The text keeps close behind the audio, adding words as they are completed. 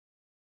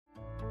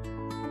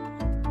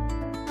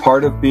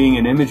Part of being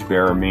an image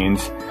bearer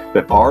means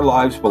that our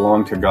lives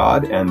belong to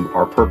God, and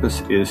our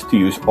purpose is to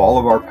use all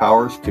of our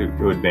powers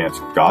to advance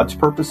God's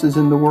purposes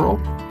in the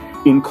world.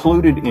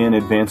 Included in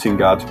advancing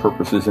God's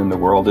purposes in the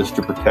world is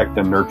to protect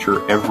and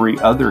nurture every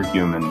other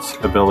human's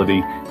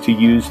ability to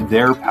use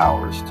their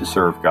powers to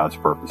serve God's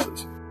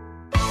purposes.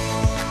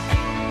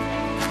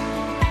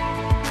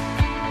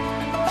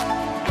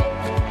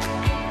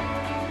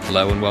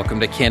 Hello and welcome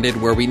to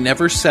Candid, where we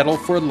never settle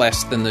for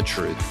less than the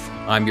truth.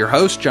 I'm your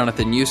host,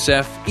 Jonathan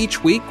Youssef.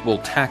 Each week, we'll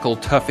tackle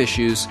tough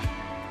issues,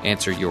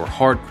 answer your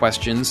hard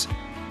questions,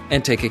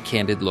 and take a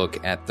candid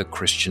look at the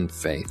Christian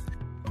faith.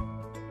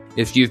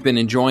 If you've been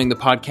enjoying the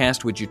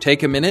podcast, would you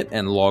take a minute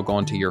and log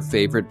on to your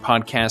favorite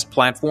podcast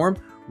platform,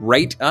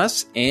 rate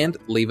us, and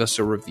leave us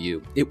a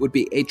review? It would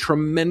be a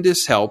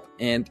tremendous help,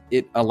 and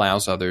it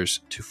allows others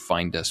to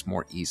find us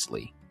more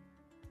easily.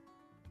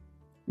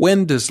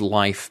 When does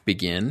life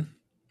begin?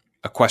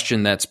 A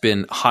question that's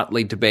been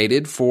hotly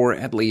debated for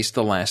at least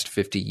the last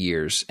 50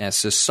 years as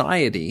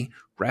society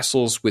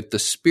wrestles with the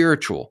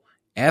spiritual,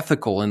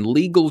 ethical, and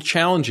legal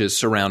challenges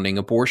surrounding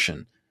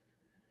abortion.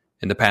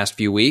 In the past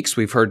few weeks,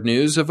 we've heard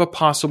news of a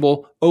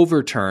possible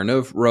overturn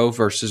of Roe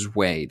v.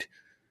 Wade.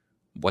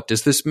 What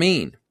does this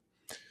mean?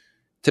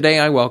 Today,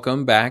 I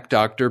welcome back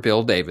Dr.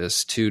 Bill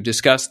Davis to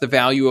discuss the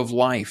value of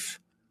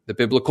life, the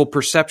biblical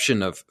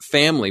perception of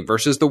family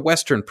versus the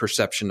Western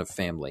perception of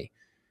family,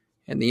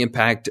 and the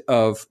impact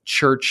of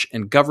church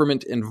and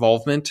government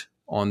involvement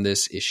on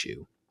this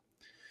issue.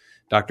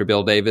 Dr.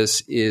 Bill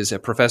Davis is a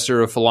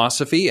professor of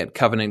philosophy at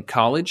Covenant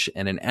College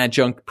and an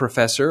adjunct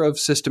professor of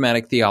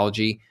systematic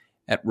theology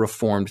at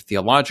Reformed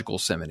Theological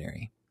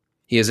Seminary.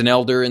 He is an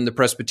elder in the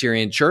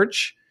Presbyterian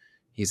Church.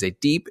 He's a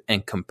deep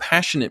and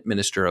compassionate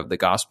minister of the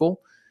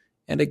gospel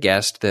and a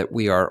guest that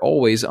we are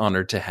always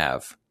honored to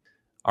have.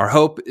 Our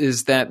hope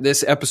is that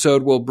this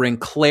episode will bring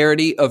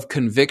clarity of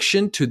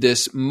conviction to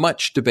this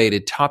much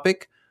debated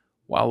topic,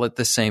 while at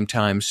the same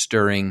time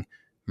stirring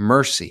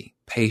mercy,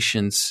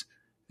 patience,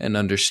 and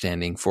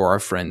understanding for our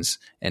friends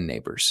and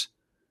neighbors.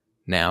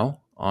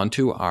 Now, on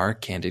to our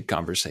candid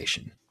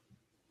conversation.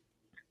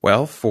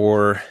 Well,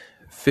 for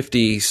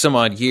 50 some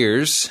odd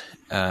years,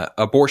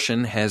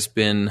 abortion has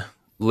been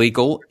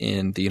legal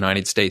in the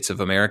United States of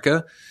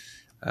America.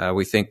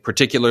 We think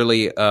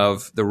particularly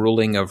of the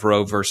ruling of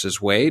Roe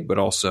versus Wade, but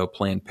also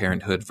Planned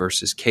Parenthood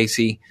versus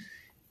Casey.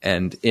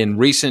 And in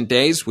recent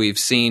days, we've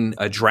seen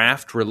a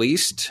draft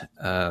released,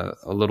 a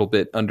little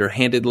bit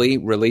underhandedly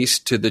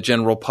released to the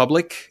general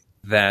public,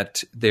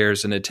 that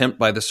there's an attempt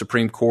by the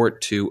Supreme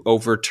Court to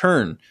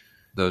overturn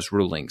those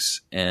rulings.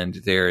 And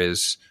there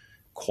is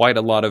quite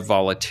a lot of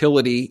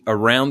volatility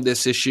around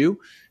this issue,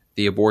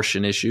 the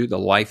abortion issue, the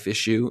life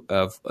issue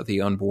of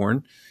the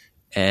unborn.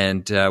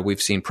 And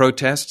we've seen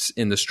protests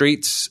in the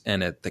streets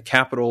and at the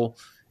Capitol,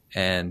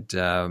 and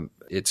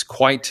it's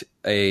quite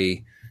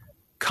a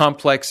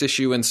complex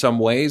issue in some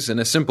ways and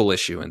a simple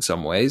issue in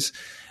some ways.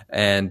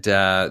 And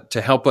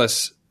to help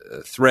us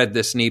thread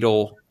this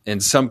needle in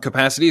some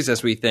capacities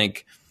as we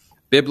think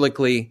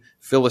biblically,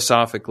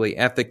 philosophically,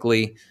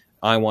 ethically,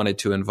 I wanted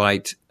to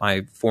invite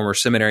my former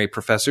seminary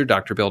professor,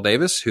 Dr. Bill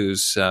Davis,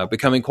 who's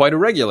becoming quite a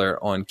regular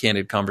on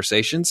Candid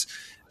Conversations,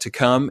 to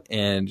come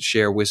and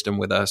share wisdom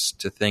with us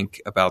to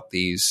think about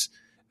these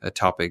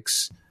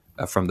topics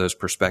from those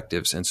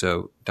perspectives. And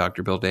so,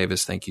 Dr. Bill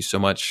Davis, thank you so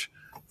much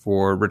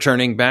for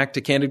returning back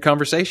to Candid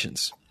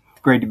Conversations.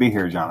 Great to be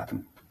here,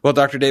 Jonathan. Well,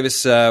 Dr.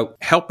 Davis,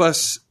 help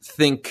us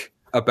think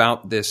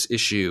about this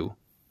issue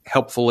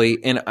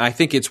helpfully. And I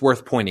think it's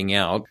worth pointing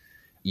out,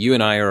 you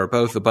and I are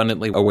both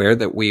abundantly aware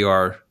that we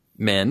are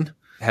men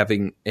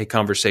having a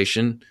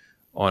conversation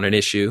on an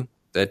issue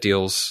that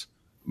deals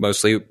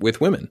mostly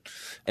with women.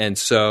 And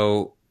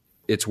so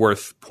it's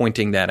worth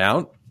pointing that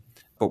out.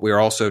 But we're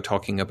also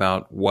talking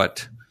about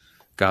what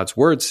God's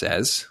word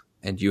says.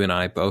 And you and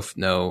I both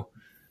know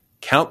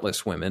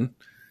countless women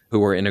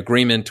who are in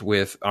agreement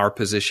with our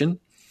position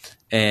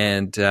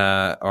and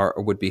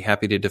would be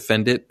happy to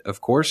defend it, of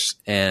course.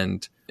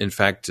 And in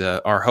fact,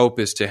 our hope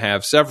is to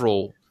have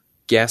several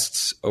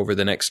guests over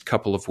the next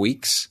couple of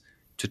weeks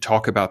to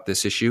talk about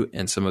this issue.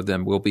 And some of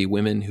them will be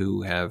women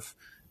who have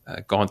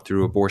gone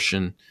through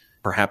abortion,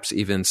 perhaps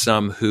even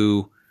some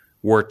who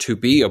were to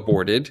be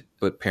aborted,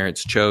 but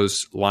parents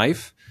chose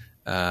life.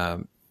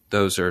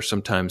 Those are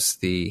sometimes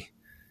the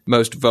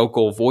most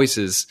vocal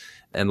voices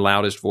and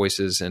loudest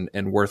voices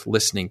and worth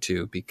listening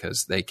to,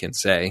 because they can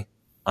say,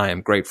 I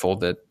am grateful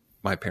that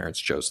my parents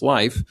chose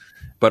life.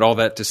 But all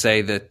that to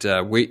say that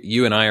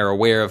you and I are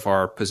aware of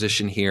our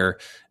position here,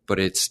 but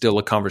it's still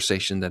a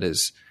conversation that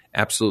is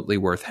absolutely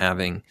worth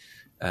having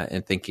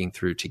and thinking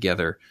through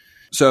together.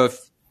 So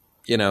if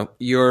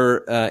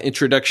your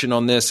introduction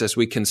on this as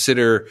we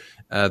consider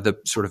the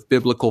sort of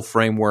biblical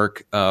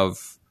framework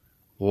of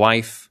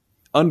life,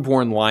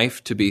 unborn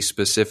life to be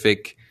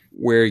specific,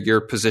 where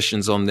your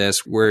positions on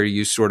this, where are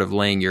you sort of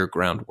laying your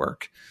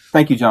groundwork?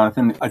 Thank you,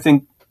 Jonathan. I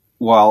think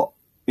while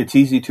it's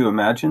easy to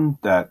imagine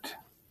that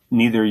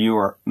neither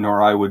you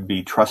nor I would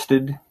be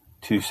trusted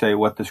to say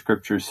what the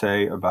scriptures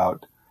say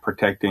about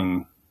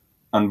protecting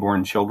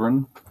unborn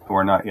children who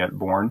are not yet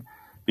born,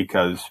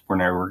 because we're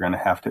never going to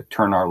have to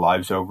turn our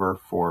lives over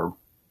for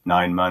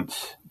 9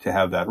 months to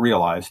have that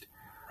realized.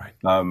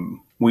 Right.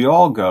 We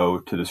all go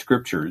to the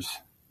scriptures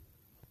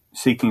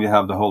seeking to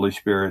have the Holy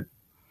Spirit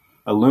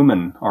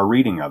illumine our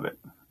reading of it.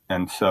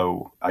 And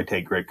so I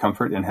take great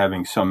comfort in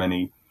having so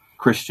many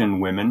Christian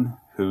women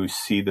who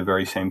see the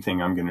very same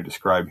thing I'm going to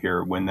describe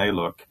here when they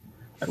look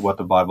at what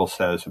the Bible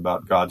says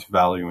about God's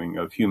valuing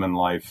of human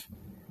life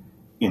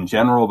in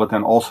general, but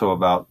then also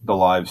about the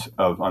lives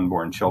of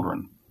unborn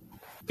children.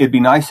 It'd be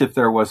nice if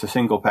there was a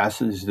single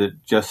passage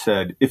that just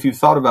said, if you've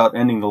thought about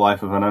ending the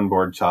life of an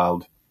unborn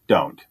child,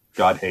 don't.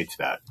 God hates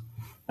that.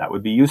 That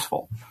would be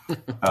useful.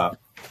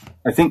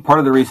 I think part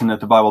of the reason that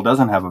the Bible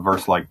doesn't have a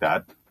verse like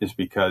that is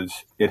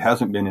because it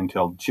hasn't been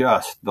until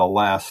just the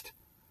last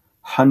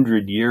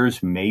 100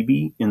 years,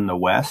 maybe, in the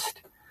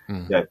West,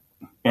 that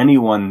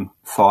anyone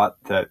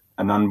thought that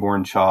an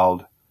unborn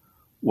child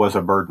was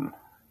a burden.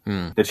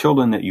 The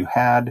children that you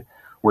had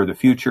were the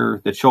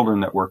future. The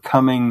children that were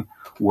coming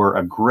were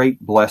a great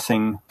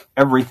blessing.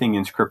 Everything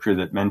in Scripture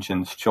that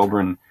mentions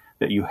children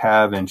that you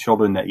have and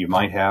children that you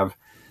might have,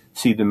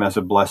 see them as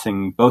a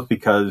blessing, both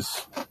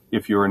because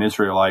if you're an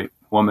Israelite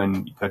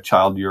woman, the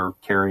child you're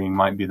carrying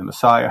might be the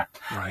Messiah.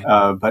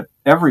 Right. But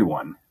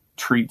everyone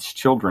treats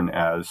children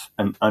as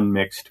an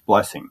unmixed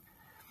blessing,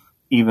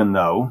 even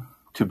though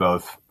to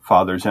both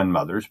fathers and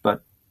mothers,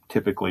 but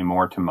typically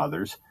more to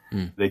mothers,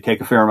 they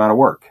take a fair amount of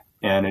work.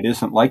 And it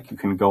isn't like you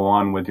can go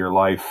on with your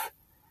life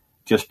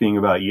just being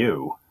about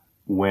you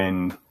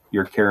when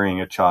you're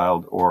carrying a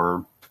child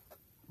or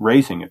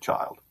raising a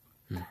child.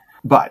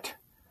 But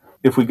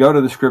if we go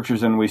to the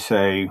scriptures and we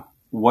say,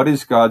 what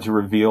is God's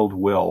revealed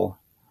will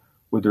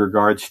with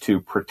regards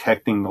to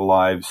protecting the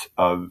lives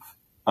of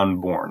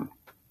unborn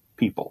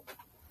people?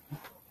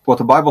 What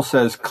the Bible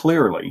says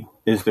clearly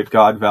is that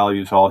God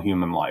values all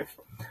human life.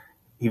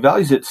 He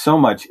values it so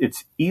much,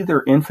 it's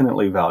either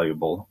infinitely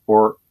valuable,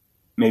 or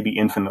maybe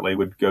infinitely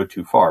would go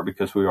too far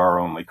because we are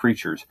only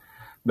creatures.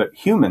 But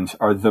humans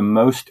are the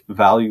most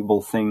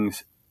valuable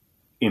things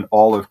in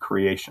all of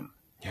creation.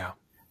 Yeah.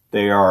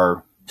 They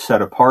are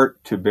set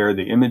apart to bear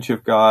the image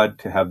of God,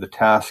 to have the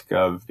task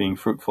of being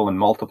fruitful and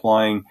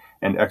multiplying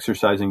and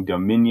exercising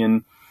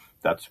dominion.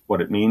 That's what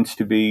it means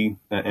to be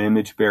an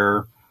image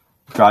bearer.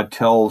 God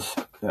tells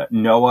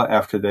Noah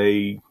after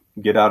they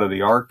get out of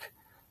the ark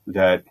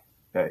that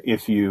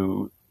if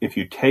you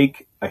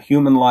take a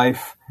human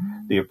life,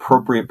 the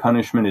appropriate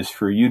punishment is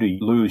for you to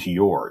lose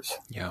yours.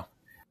 Yeah.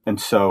 And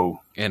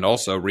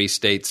also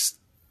restates,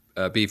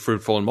 be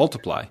fruitful and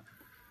multiply.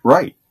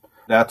 Right.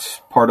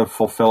 That's part of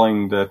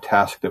fulfilling the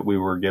task that we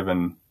were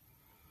given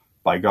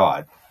by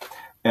God.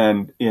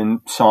 And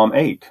in Psalm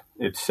 8,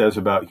 it says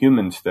about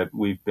humans that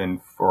we've been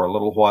for a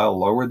little while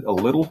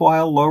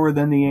lower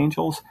than the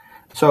angels.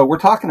 So we're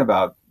talking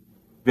about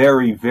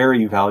very,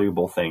 very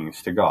valuable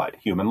things to God,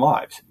 human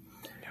lives.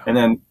 Yeah. And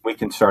then we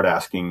can start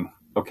asking,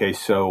 okay,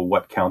 so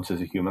what counts as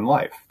a human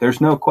life?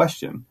 There's no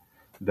question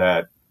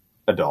that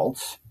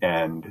adults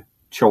and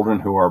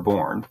children who are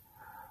born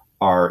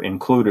are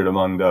included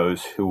among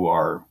those who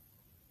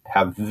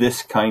have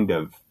this kind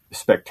of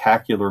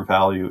spectacular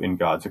value in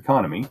God's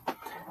economy.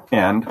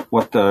 And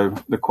what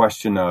the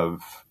question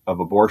of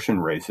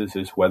abortion raises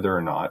is whether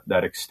or not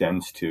that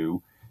extends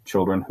to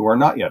children who are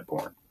not yet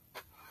born.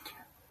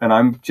 And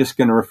I'm just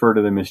going to refer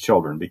to them as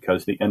children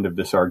because the end of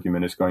this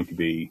argument is going to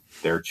be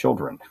their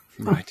children.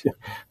 Right.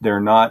 They're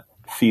not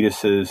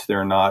fetuses.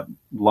 They're not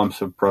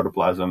lumps of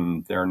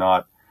protoplasm. They're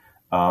not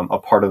a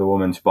part of the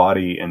woman's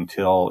body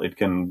until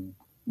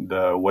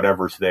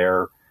whatever's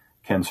there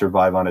can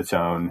survive on its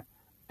own.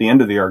 The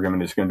end of the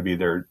argument is going to be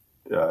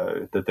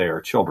that they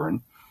are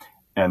children.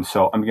 And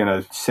so I'm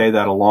going to say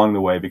that along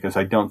the way because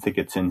I don't think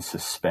it's in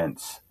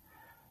suspense.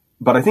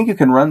 But I think you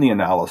can run the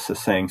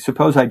analysis saying,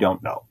 suppose I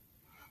don't know.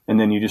 And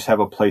then you just have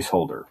a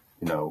placeholder,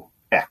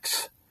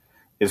 X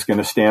is going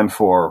to stand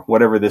for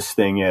whatever this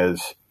thing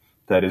is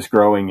that is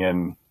growing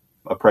in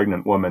a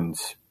pregnant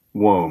woman's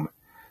womb,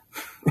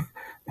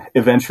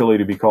 eventually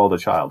to be called a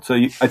child. So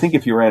I think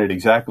if you ran it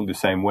exactly the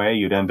same way,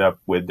 you'd end up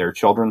with their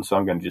children. So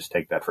I'm going to just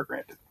take that for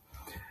granted.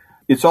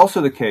 It's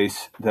also the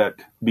case that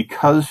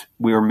because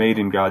we are made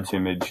in God's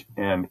image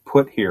and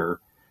put here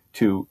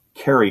to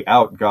carry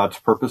out God's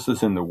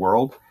purposes in the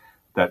world,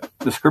 that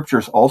the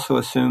scriptures also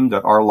assume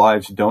that our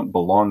lives don't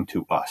belong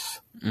to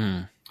us.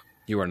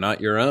 You are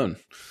not your own.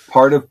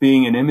 Part of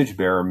being an image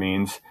bearer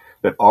means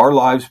that our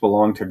lives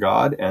belong to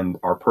God, and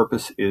our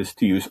purpose is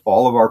to use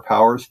all of our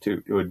powers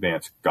to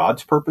advance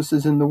God's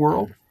purposes in the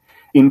world.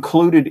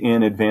 Included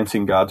in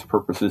advancing God's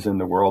purposes in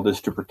the world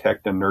is to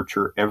protect and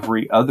nurture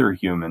every other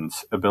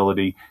human's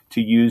ability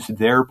to use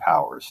their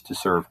powers to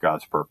serve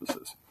God's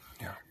purposes.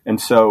 Yeah. And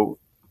so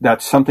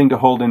that's something to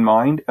hold in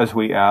mind as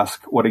we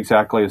ask what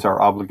exactly is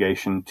our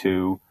obligation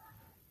to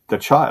the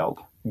child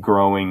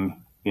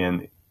growing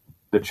in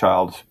the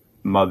child's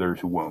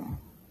mother's womb.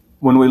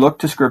 When we look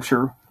to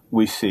Scripture,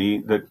 we see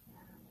that,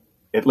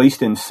 at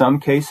least in some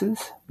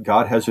cases,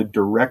 God has a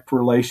direct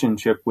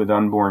relationship with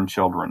unborn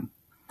children,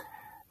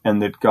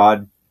 and that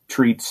God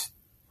treats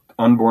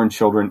unborn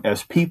children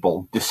as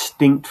people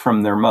distinct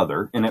from their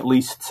mother in at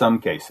least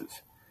some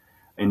cases.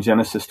 In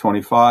Genesis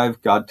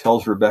 25, God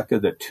tells Rebekah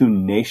that two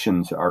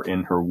nations are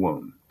in her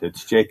womb.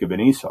 That's Jacob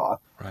and Esau.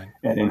 Right.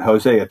 And in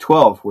Hosea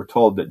 12, we're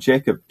told that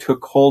Jacob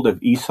took hold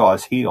of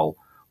Esau's heel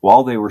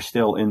while they were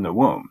still in the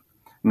womb,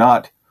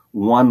 not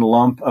one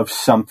lump of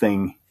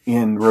something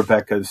in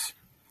Rebekah's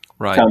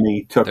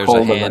tummy took There's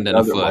hold a of hand and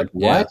another. a foot. Like,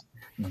 what?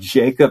 Yeah.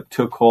 Jacob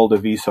took hold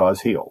of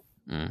Esau's heel.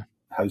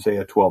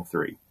 Hosea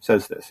 12:3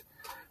 says this.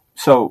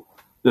 So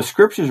the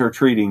scriptures are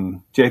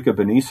treating Jacob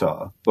and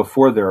Esau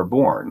before they're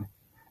born,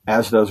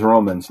 as does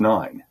Romans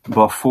 9.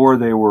 Before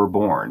they were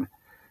born,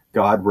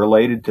 God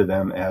related to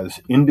them as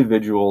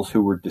individuals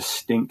who were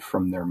distinct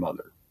from their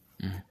mother.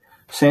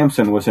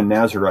 Samson was a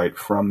Nazirite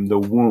from the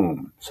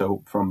womb.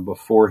 So from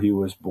before he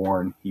was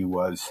born, he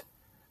was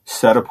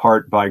set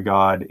apart by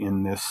God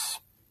in this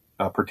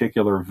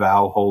particular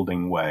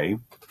vow-holding way.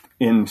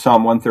 In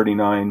Psalm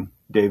 139,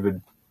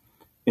 David,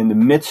 in the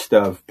midst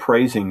of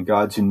praising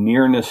God's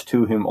nearness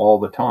to him all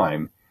the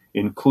time,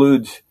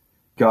 includes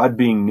God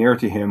being near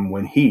to him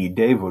when he,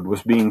 David,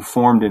 was being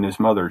formed in his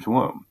mother's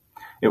womb.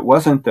 It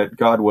wasn't that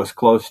God was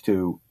close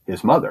to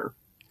his mother.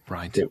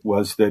 Right. It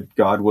was that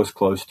God was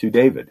close to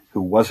David,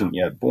 who wasn't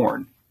yet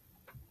born.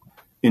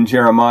 In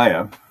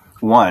Jeremiah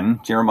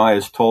 1, Jeremiah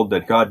is told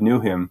that God knew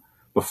him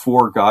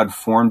before God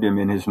formed him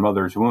in his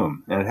mother's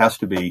womb. And it has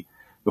to be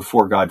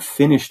before God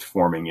finished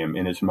forming him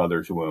in his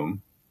mother's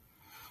womb.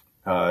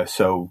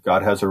 So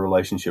God has a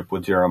relationship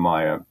with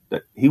Jeremiah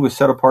that he was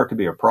set apart to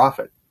be a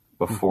prophet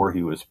before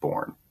he was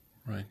born.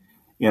 Right.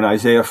 In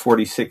Isaiah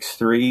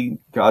 46:3,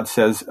 God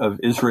says of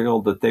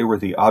Israel that they were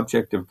the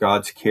object of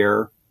God's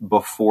care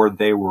before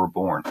they were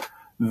born.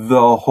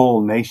 The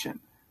whole nation.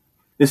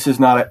 This is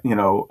not,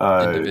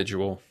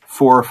 individual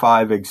 4 or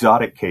 5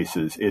 exotic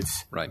cases.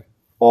 It's right.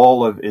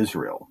 all of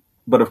Israel.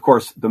 But of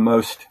course, the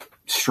most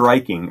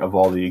striking of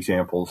all the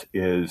examples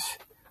is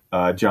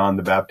John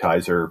the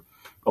Baptizer.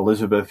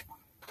 Elizabeth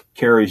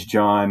carries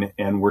John,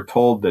 and we're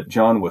told that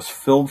John was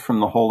filled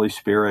from the Holy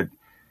Spirit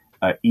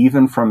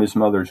even from his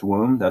mother's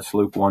womb. That's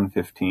Luke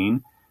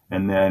 1:15.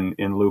 And then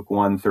in Luke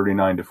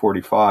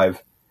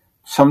 1:39-45,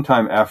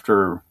 sometime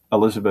after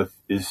Elizabeth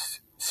is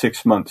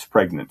 6 months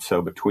pregnant,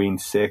 so between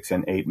 6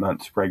 and 8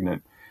 months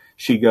pregnant,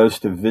 she goes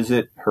to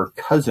visit her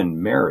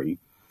cousin Mary,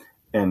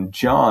 and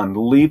John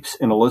leaps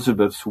in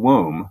Elizabeth's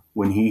womb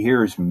when he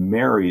hears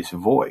Mary's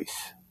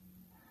voice.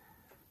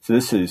 So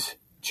this is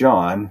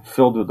John,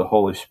 filled with the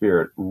Holy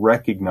Spirit,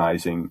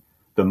 recognizing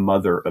the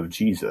mother of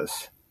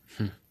Jesus.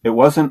 It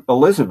wasn't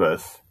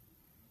Elizabeth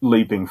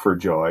leaping for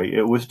joy.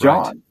 It was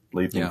John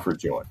leaping for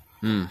joy.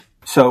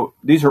 So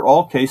these are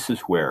all cases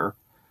where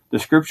the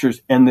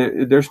scriptures, and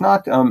there's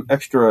not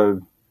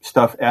extra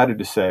stuff added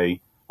to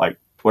say, like,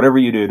 whatever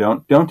you do,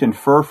 don't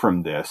infer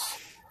from this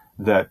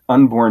that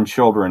unborn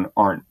children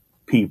aren't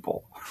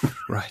people.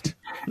 Right.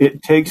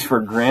 It takes for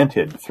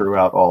granted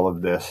throughout all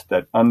of this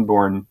that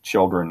unborn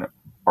children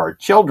are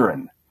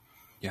children.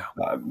 Yeah.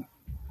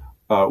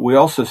 We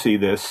also see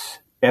this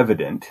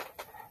evident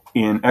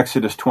in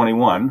Exodus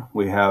 21.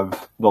 We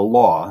have the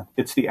law.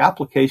 It's the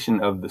application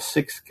of the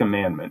 6th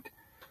commandment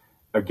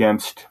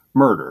against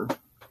murder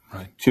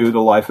to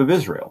the life of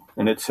Israel.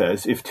 And it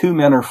says, if 2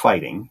 men are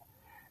fighting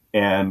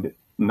and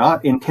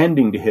not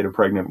intending to hit a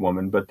pregnant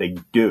woman, but they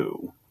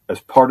do, as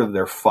part of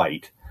their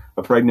fight,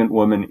 a pregnant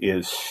woman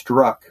is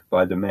struck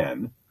by the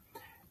men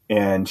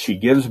and she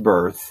gives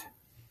birth.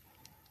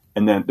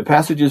 And then the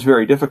passage is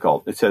very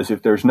difficult. It says,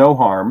 if there's no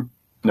harm,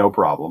 no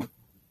problem.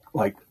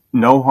 Like,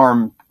 no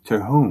harm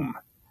to whom?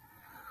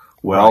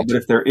 Well, but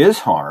if there is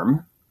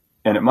harm,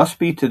 and it must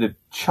be to the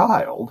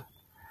child,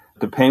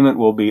 the payment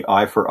will be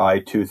eye for eye,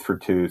 tooth for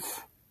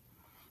tooth.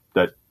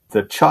 That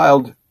the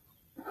child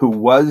who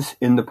was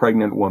in the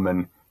pregnant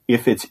woman,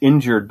 if it's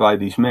injured by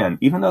these men,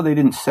 even though they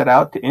didn't set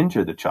out to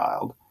injure the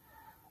child,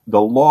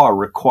 the law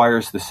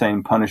requires the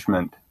same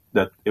punishment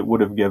that it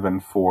would have given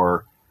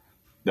for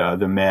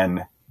the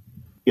men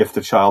if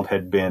the child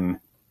had been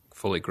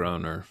fully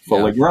grown.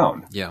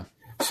 grown. Yeah.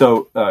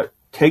 So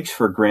takes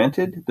for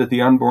granted that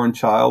the unborn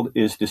child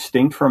is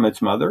distinct from its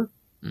mother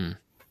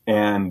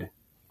and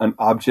an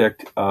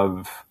object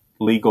of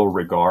legal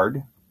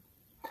regard.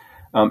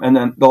 And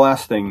then the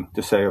last thing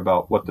to say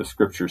about what the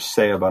scriptures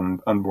say about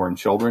unborn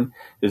children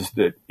is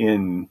that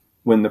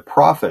when the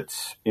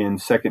prophets in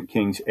 2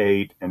 Kings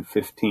 8 and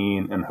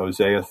 15 and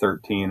Hosea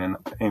 13 and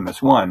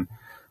Amos 1,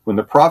 when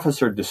the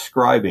prophets are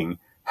describing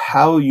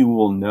how you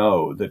will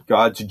know that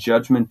God's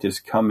judgment is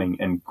coming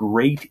and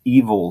great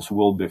evils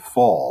will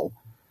befall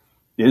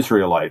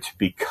Israelites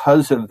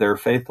because of their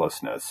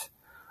faithlessness,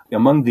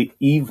 among the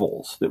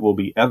evils that will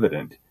be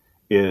evident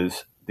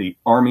is the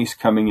armies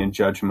coming in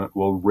judgment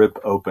will rip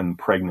open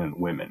pregnant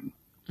women.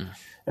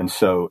 And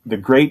so the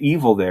great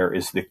evil there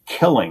is the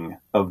killing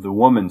of the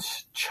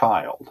woman's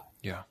child.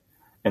 Yeah.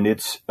 And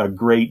it's a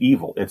great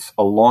evil. It's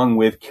along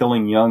with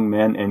killing young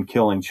men and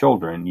killing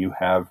children, you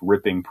have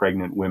ripping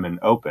pregnant women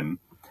open,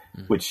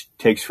 which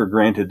takes for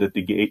granted that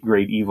the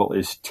great evil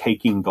is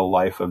taking the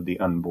life of the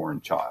unborn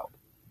child.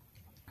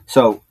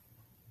 So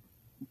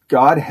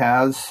God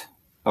has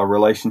a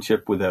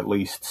relationship with at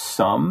least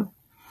some.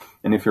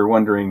 And if you're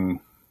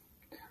wondering,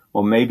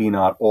 well, maybe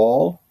not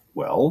all,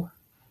 well,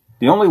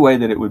 the only way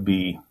that it would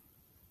be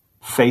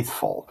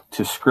faithful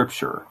to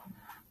Scripture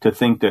to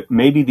think that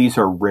maybe these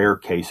are rare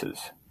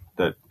cases,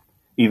 that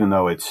even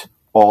though it's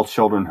all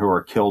children who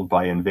are killed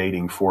by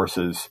invading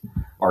forces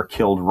are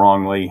killed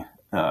wrongly,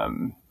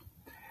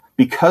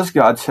 because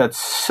God sets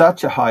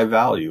such a high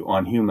value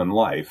on human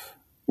life,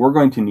 we're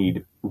going to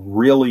need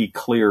really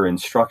clear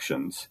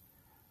instructions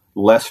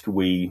lest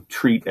we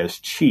treat as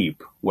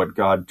cheap what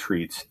God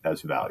treats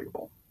as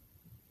valuable.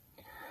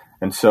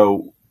 And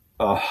so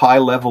a high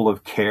level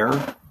of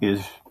care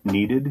is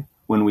needed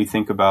when we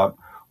think about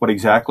what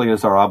exactly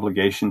is our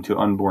obligation to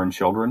unborn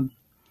children.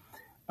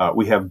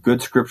 We have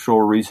good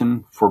scriptural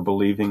reason for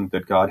believing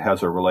that God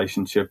has a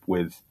relationship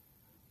with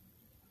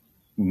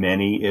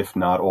many, if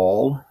not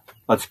all.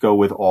 Let's go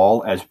with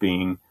all as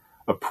being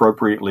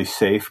appropriately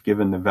safe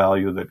given the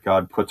value that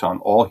God puts on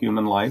all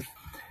human life.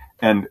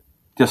 And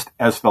just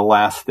as the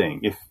last thing,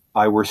 if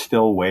I were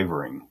still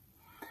wavering,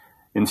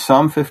 in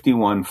Psalm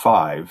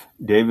 51:5,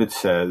 David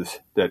says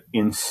that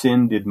in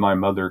sin did my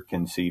mother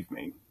conceive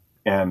me.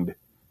 And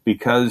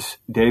because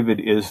David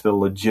is the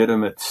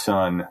legitimate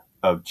son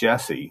of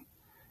Jesse,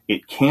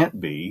 it can't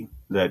be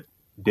that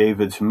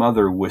David's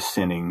mother was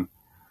sinning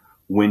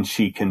when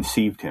she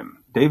conceived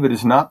him. David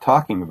is not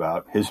talking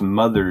about his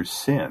mother's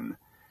sin.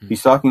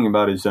 He's talking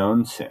about his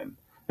own sin.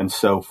 And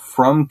so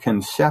from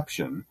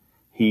conception,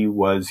 he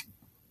was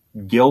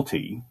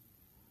guilty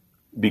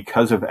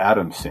because of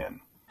Adam's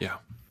sin. Yeah.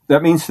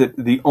 That means that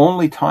the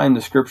only time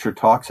the Scripture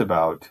talks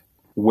about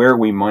where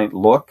we might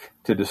look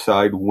to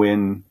decide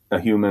when a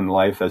human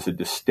life as a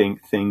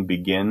distinct thing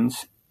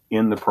begins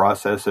in the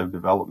process of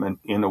development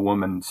in a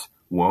woman's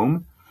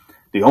womb,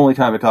 the only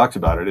time it talks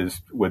about it is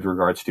with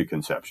regards to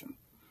conception.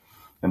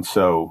 And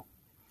so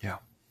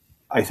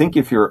I think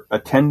if you're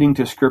attending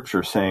to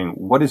Scripture saying,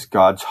 what is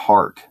God's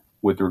heart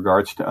with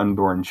regards to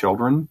unborn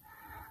children,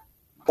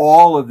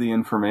 all of the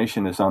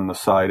information is on the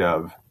side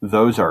of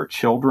those are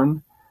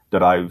children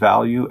that I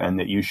value and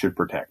that you should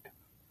protect.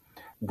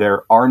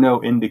 There are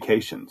no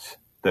indications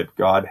that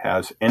God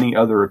has any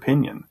other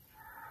opinion.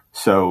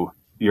 So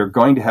you're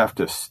going to have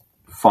to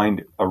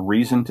find a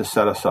reason to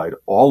set aside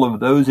all of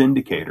those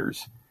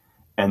indicators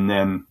and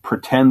then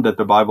pretend that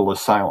the Bible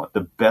is silent.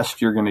 The best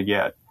you're going to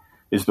get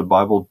is the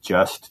Bible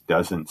just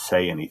doesn't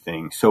say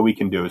anything, so we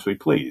can do as we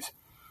please.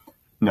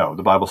 No,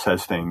 the Bible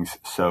says things,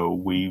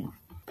 so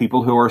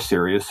people who are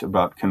serious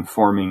about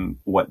conforming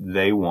what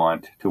they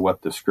want to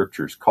what the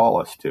Scriptures call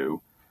us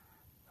to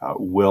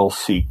will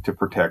seek to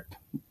protect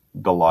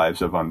the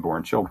lives of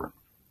unborn children.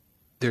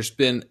 There's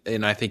been,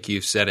 and I think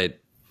you've said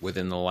it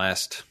within the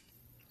last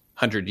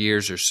 100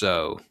 years or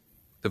so,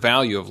 the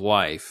value of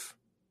life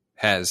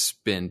has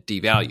been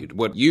devalued.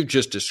 What you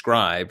just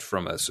described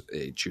from a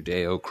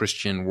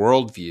Judeo-Christian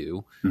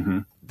worldview,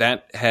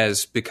 that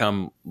has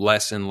become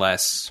less and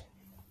less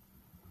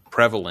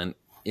prevalent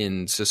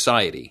in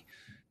society.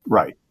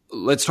 Right.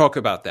 Let's talk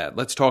about that.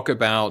 Let's talk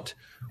about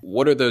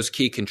what are those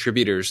key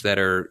contributors that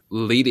are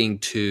leading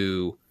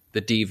to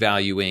the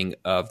devaluing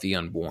of the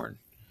unborn?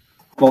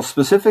 Well,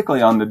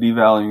 specifically on the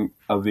devaluing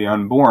of the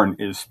unborn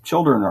is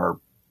children are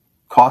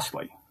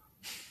costly.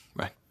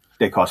 Right.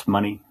 They cost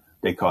money.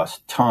 They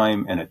cost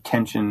time and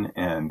attention,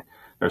 and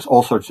there's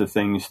all sorts of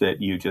things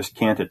that you just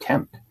can't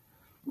attempt.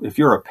 If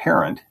you're a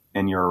parent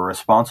and you're a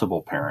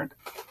responsible parent,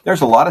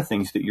 there's a lot of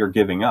things that you're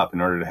giving up in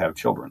order to have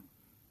children.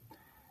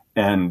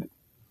 And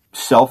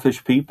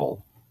selfish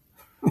people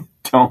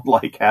don't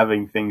like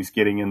having things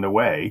getting in the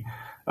way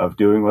of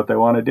doing what they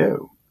want to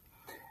do.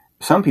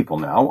 Some people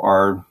now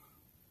are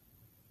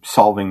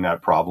solving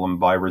that problem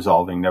by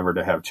resolving never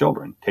to have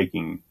children,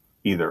 taking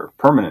either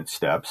permanent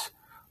steps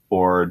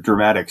or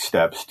dramatic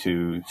steps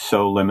to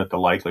so limit the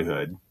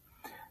likelihood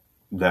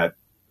that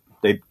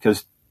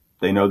because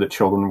they know that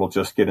children will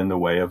just get in the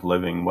way of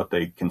living what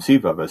they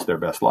conceive of as their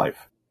best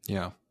life.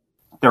 Yeah.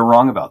 They're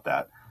wrong about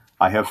that.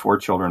 I have 4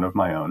 children of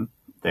my own.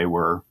 They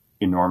were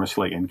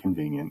enormously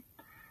inconvenient.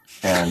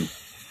 And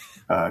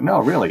no,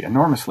 really,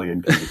 enormously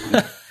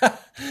inconvenient.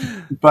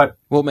 But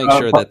we'll make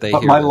sure that they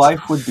hear my this.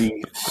 life would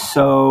be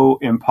so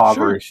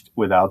impoverished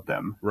without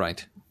them.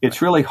 Right.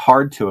 It's really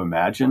hard to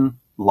imagine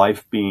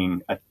life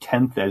being a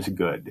tenth as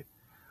good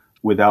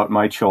without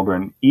my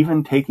children,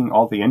 even taking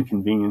all the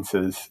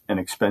inconveniences and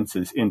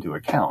expenses into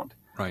account.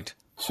 Right.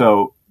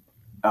 So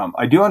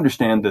I do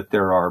understand that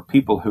there are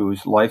people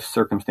whose life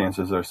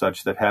circumstances are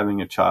such that having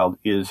a child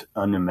is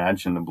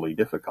unimaginably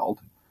difficult.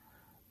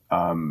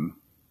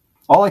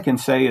 All I can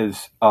say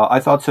is I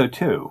thought so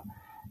too.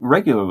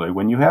 Regularly,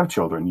 when you have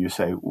children, you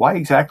say, why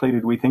exactly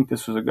did we think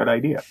this was a good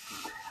idea?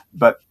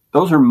 But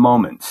those are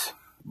moments.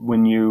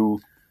 When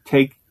you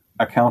take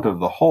account of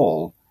the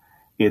whole,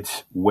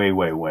 it's way,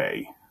 way,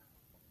 way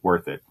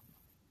worth it.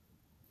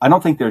 I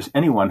don't think there's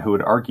anyone who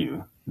would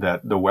argue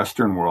that the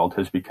Western world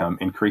has become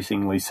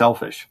increasingly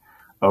selfish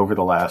over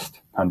the last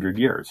 100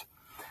 years.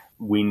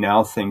 We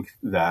now think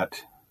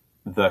that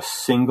the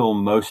single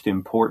most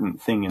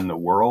important thing in the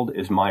world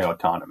is my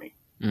autonomy.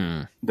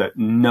 that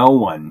no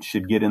one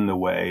should get in the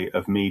way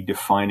of me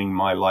defining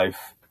my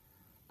life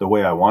the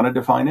way I want to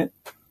define it.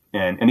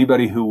 And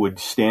anybody who would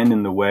stand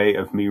in the way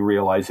of me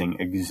realizing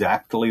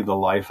exactly the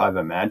life I've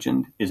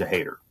imagined is a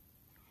hater.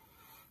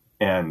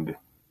 And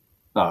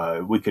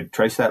we could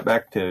trace that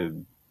back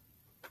to,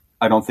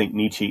 I don't think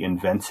Nietzsche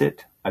invents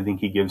it. I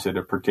think he gives it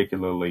a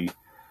particularly,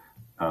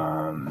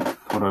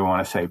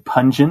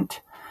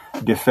 pungent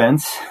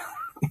defense.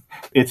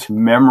 It's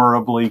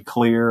memorably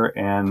clear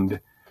and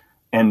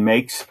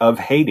makes of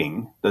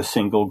hating the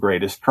single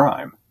greatest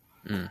crime.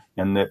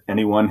 And that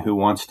anyone who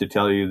wants to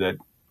tell you that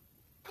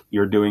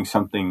you're doing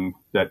something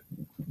that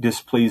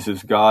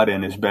displeases God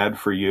and is bad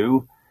for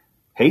you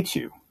hates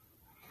you.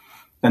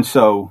 And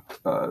so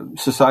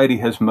society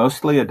has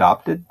mostly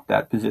adopted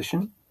that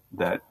position,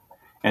 that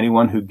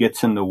anyone who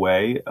gets in the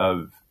way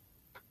of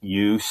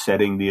you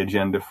setting the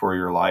agenda for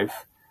your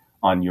life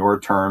on your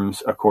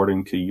terms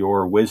according to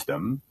your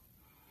wisdom,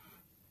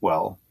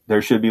 well,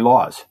 there should be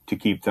laws to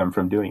keep them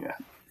from doing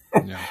that.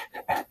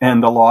 Yeah.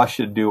 And the law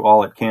should do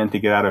all it can to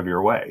get out of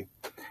your way.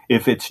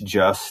 If it's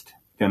just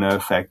going to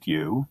affect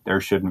you, there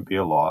shouldn't be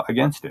a law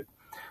against it,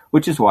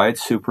 which is why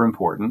it's super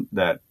important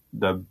that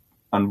the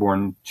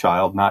unborn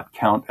child not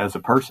count as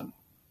a person.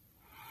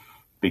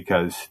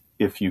 Because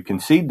if you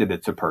concede that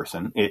it's a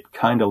person, it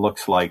kind of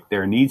looks like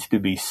there needs to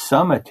be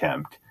some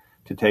attempt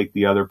to take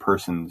the other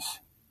person's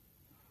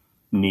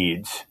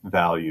needs,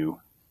 value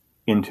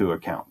into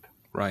account.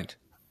 Right.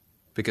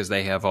 Because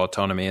they have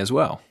autonomy as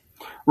well.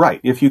 Right,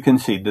 if you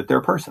concede that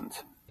they're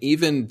persons.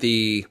 Even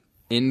the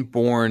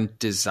inborn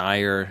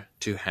desire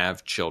to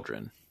have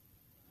children,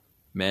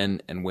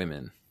 men and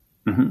women,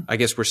 I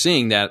guess we're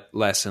seeing that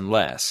less and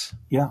less.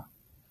 Yeah.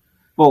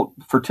 Well,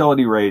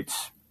 fertility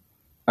rates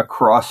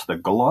across the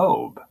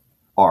globe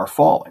are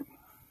falling.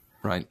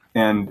 Right.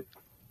 And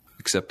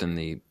except in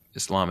the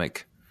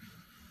Islamic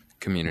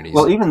communities.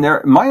 Well, even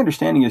there, my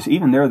understanding is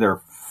even there,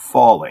 they're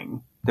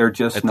falling. They're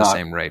just at not the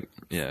same rate.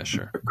 Yeah,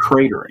 sure.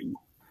 Cratering.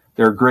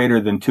 They're greater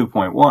than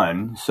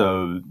 2.1,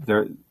 so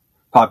their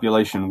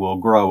population will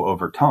grow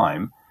over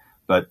time.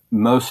 But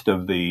most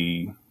of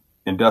the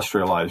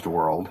industrialized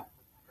world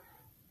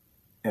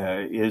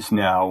is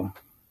now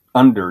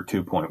under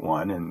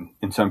 2.1, and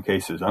in some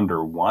cases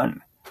under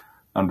one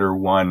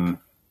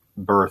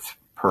birth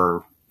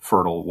per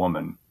fertile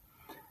woman.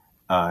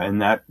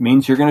 And that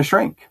means you're going to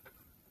shrink,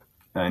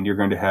 and you're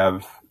going to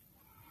have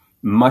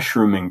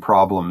mushrooming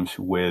problems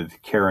with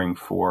caring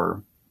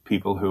for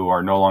people who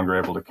are no longer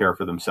able to care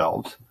for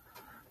themselves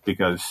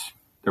because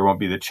there won't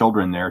be the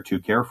children there to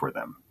care for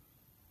them.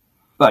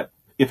 But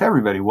if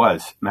everybody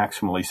was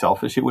maximally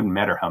selfish, it wouldn't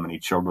matter how many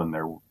children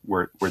there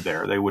were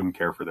there. They wouldn't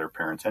care for their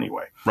parents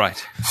anyway.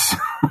 Right.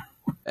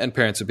 And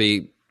parents would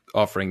be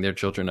offering their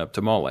children up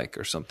to Moloch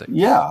or something.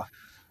 Yeah.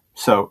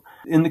 So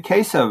in the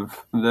case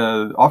of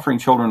the offering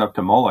children up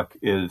to Moloch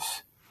is,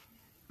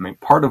 I mean,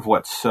 part of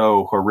what's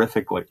so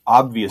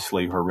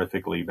obviously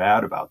horrifically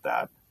bad about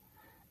that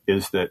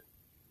is that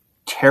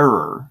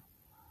terror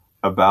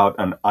about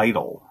an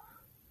idol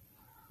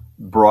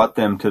brought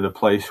them to the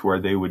place where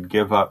they would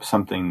give up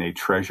something they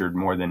treasured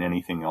more than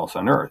anything else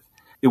on earth.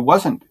 It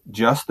wasn't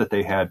just that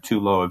they had too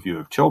low a view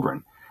of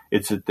children.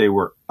 It's that they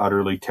were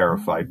utterly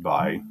terrified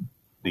by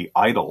the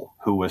idol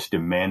who was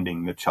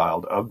demanding the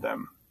child of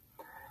them.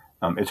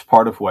 It's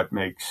part of what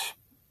makes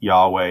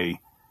Yahweh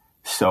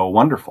so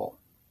wonderful.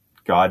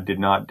 God did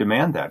not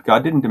demand that.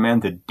 God didn't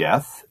demand the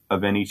death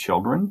of any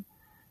children.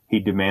 He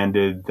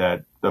demanded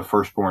that the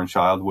firstborn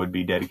child would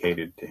be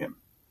dedicated to him.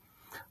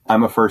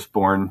 I'm a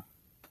firstborn,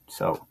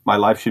 so my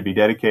life should be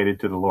dedicated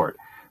to the Lord.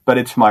 But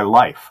it's my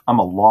life. I'm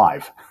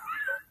alive.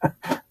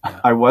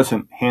 I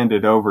wasn't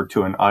handed over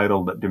to an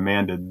idol that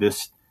demanded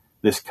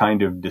this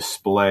kind of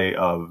display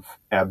of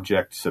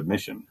abject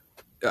submission.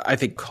 I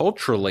think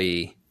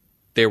culturally,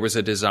 there was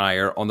a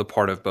desire on the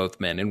part of both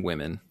men and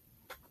women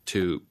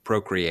to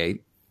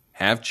procreate,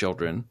 have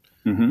children.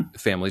 Mm-hmm.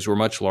 Families were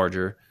much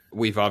larger.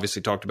 We've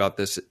obviously talked about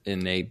this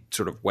in a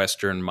sort of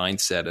Western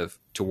mindset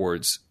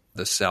towards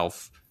the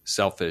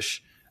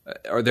selfish.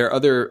 Are there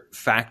other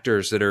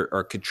factors that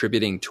are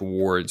contributing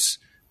towards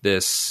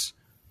this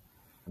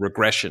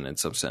regression in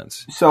some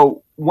sense?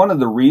 So one of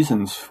the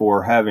reasons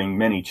for having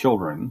many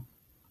children,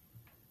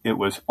 it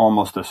was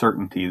almost a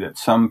certainty that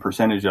some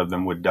percentage of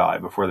them would die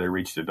before they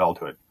reached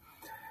adulthood.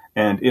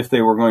 And if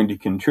they were going to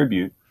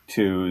contribute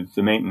to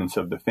the maintenance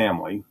of the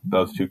family,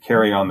 both to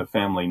carry on the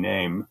family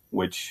name,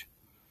 which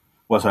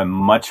was a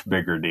much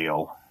bigger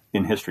deal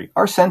in history.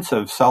 Our sense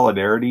of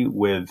solidarity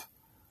with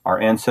our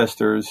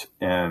ancestors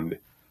and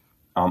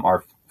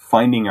our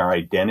finding our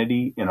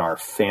identity in our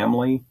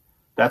family,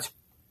 that's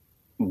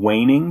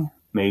waning,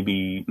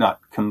 maybe not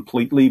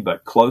completely,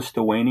 but close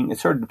to waning. It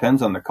sort of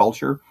depends on the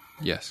culture.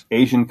 Yes.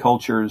 Asian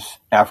cultures,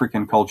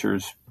 African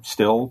cultures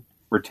still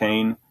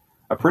retain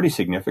a pretty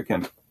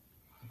significant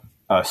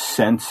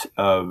sense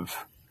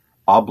of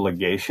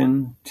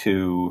obligation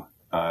to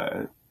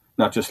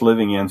not just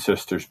living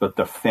ancestors, but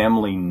the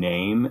family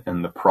name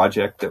and the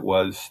project that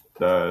was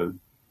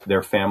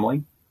their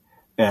family.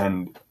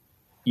 And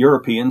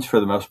Europeans, for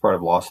the most part,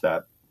 have lost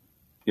that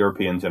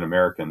Europeans and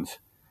Americans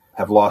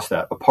have lost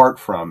that, apart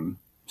from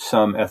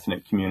some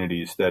ethnic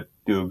communities that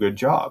do a good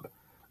job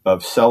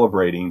of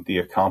celebrating the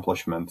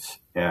accomplishments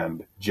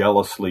and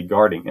jealously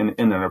guarding, and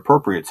in an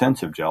appropriate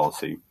sense of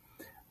jealousy,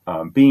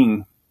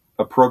 being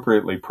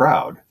appropriately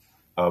proud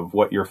of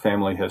what your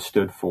family has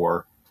stood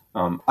for.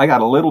 I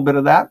got a little bit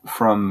of that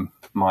from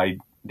my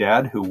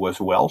dad, who was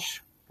Welsh.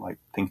 I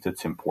think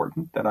it's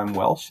important that I'm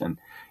Welsh, and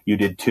you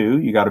did too.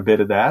 You got a bit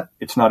of that.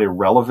 It's not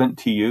irrelevant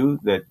to you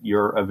that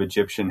you're of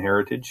Egyptian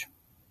heritage.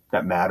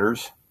 That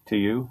matters to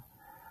you.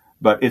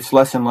 But it's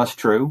less and less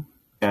true,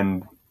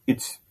 and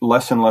it's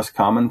less and less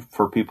common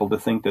for people to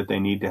think that they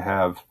need to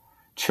have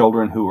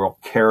children who will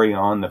carry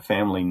on the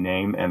family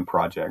name and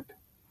project.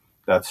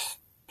 That's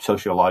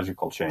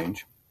sociological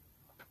change.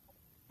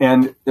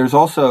 And there's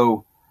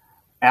also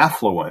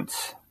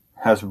affluence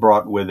has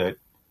brought with it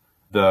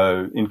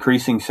the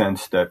increasing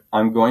sense that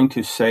I'm going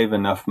to save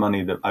enough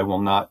money that I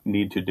will not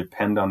need to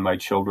depend on my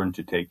children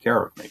to take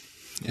care of me.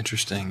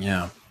 Interesting,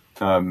 yeah.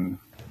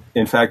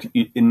 In fact,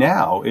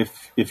 now,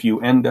 if you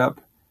end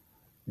up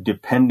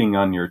depending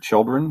on your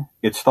children,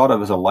 it's thought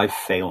of as a life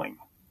failing.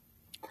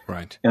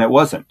 Right. And it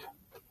wasn't.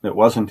 It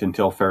wasn't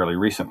until fairly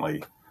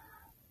recently.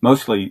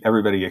 Mostly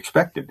everybody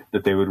expected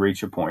that they would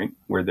reach a point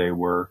where they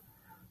were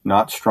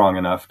not strong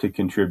enough to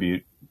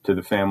contribute to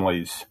the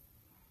family's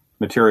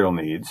material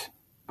needs,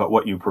 but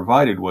what you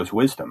provided was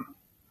wisdom.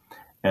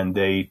 And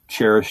they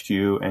cherished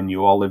you, and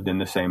you all lived in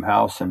the same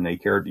house, and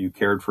you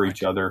cared for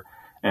each other.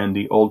 And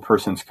the old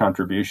person's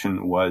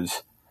contribution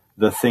was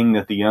the thing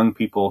that the young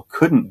people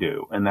couldn't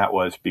do, and that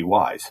was be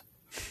wise.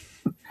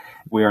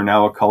 We are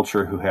now a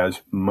culture who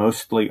has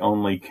mostly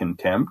only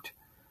contempt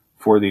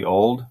for the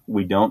old.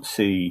 We don't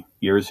see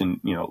years in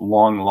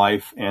long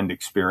life and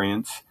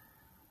experience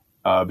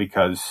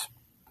because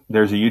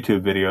there's a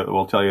YouTube video that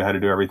will tell you how to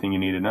do everything you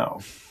need to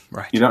know.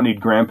 Right. You don't need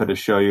grandpa to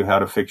show you how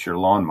to fix your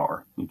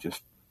lawnmower. You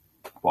just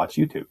watch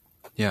YouTube.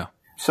 Yeah.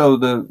 So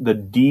the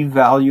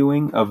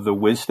devaluing of the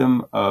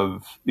wisdom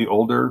of the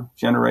older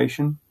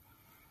generation,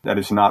 that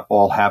has not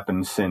all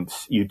happened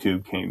since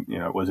YouTube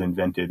was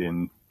invented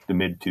in the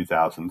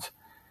mid-2000s.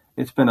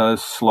 It's been a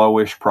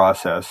slowish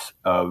process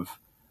of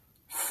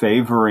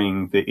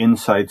favoring the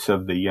insights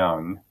of the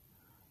young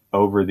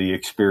over the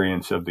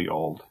experience of the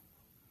old.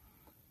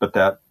 But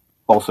that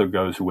also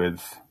goes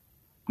with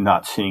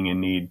not seeing a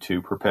need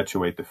to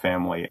perpetuate the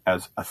family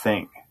as a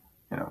thing,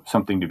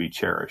 something to be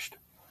cherished.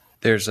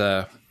 There's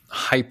a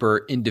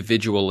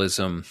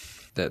hyper-individualism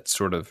that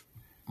sort of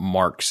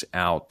marks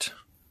out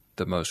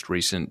the most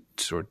recent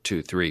sort of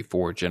 2, 3,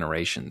 4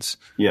 generations.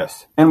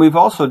 Yes. And we've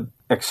also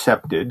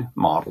accepted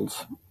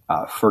models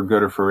for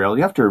good or for ill.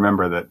 You have to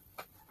remember that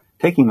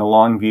taking the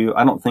long view,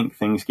 I don't think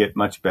things get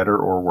much better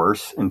or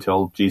worse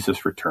until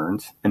Jesus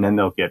returns, and then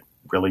they'll get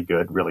really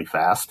good really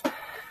fast.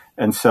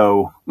 And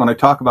so when I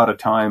talk about a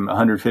time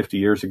 150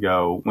 years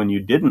ago when you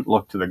didn't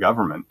look to the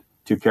government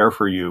to care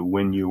for you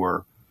when you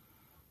were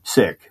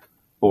sick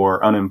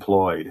or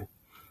unemployed,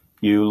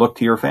 you look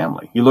to your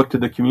family. You look to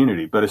the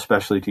community, but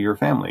especially to your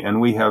family.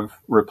 And we have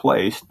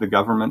replaced, the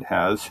government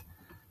has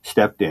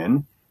stepped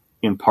in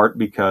part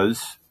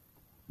because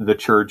the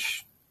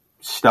church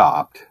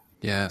stopped.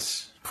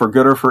 Yes. For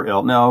good or for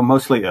ill. No,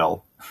 mostly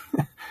ill.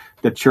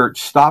 The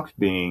church stopped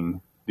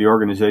being the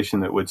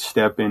organization that would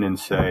step in and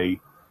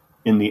say,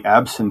 in the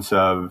absence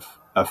of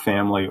a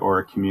family or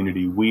a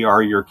community, we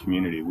are your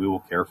community. We will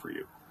care for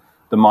you.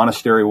 The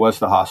monastery was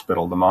the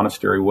hospital. The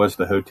monastery was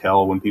the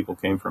hotel when people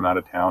came from out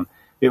of town.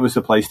 It was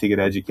the place to get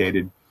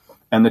educated.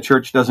 And the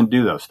church doesn't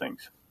do those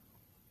things.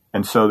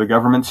 And so the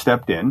government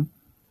stepped in,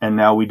 and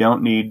now we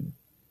don't need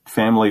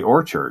family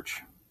or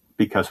church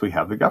because we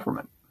have the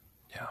government.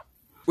 Yeah.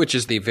 Which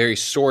is the very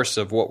source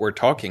of what we're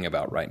talking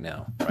about right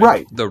now.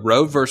 Right. The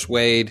Roe versus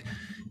Wade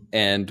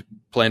and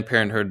Planned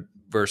Parenthood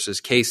versus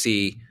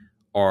Casey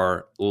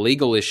are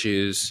legal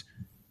issues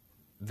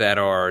that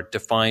are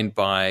defined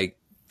by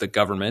the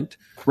government.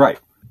 Right.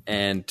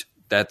 And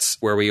that's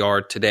where we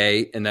are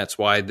today. And that's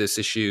why this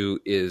issue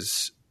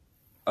is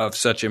of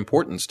such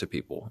importance to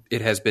people. It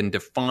has been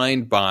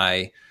defined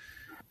by,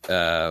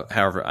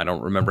 however, I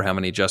don't remember how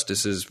many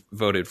justices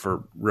voted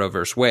for Roe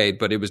versus Wade,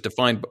 but it was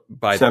defined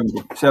by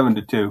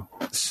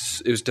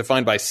 7-2. It was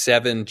defined by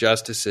 7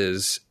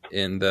 justices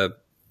in the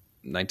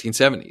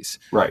 1970s.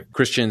 Right.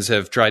 Christians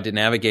have tried to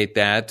navigate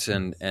that,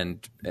 and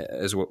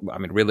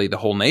really the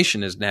whole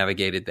nation has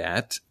navigated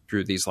that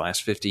through these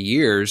last 50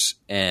 years.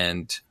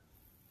 And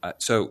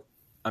so,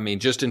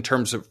 just in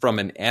terms of from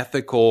an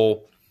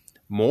ethical,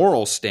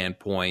 moral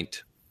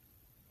standpoint,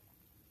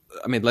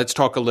 let's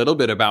talk a little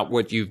bit about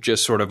what you've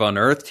just sort of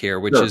unearthed here,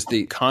 which Sure. is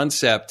the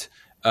concept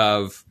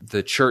of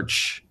the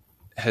church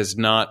has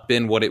not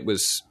been what it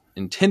was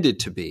intended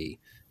to be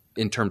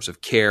in terms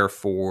of care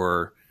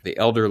for the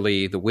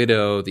elderly, the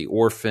widow, the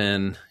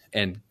orphan,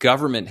 and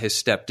government has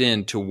stepped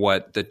into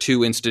what the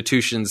 2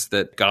 institutions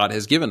that God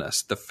has given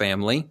us, the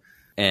family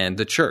and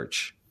the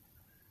church.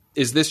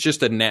 Is this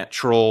just a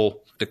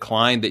natural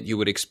decline that you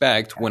would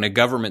expect when a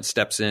government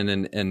steps in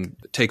and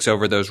takes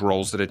over those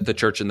roles that the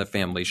church and the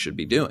family should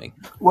be doing?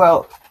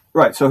 Well,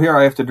 Right. So here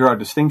I have to draw a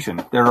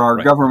distinction. There are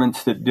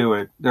governments that do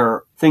it. There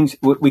are things,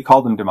 we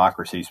call them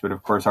democracies, but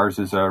of course ours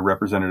is a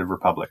representative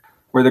republic,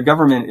 where the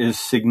government is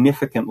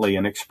significantly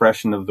an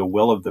expression of the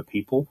will of the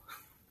people.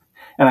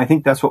 And I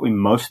think that's what we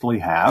mostly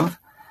have,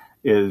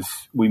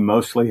 is we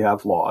mostly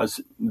have laws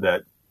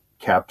that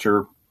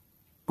capture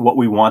what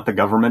we want the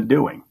government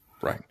doing.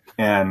 Right.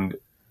 And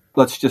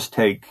let's just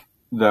take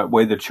the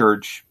way the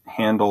church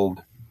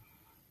handled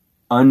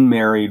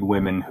unmarried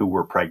women who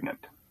were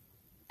pregnant.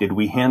 Did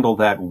we handle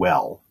that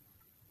well?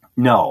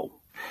 No.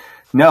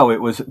 No,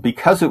 it was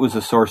because it was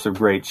a source of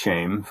great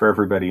shame for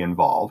everybody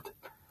involved.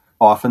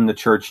 Often the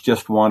church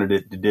just wanted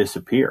it to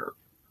disappear.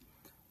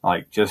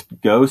 Like,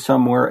 just go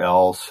somewhere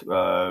else.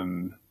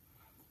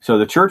 So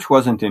the church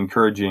wasn't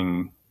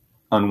encouraging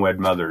unwed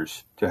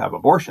mothers to have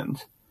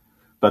abortions,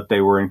 but they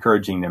were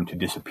encouraging them to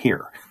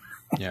disappear.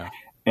 Yeah.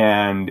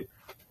 And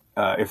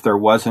if there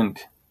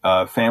wasn't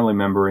a family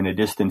member in a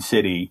distant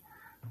city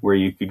where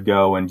you could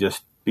go and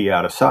just be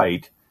out of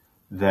sight,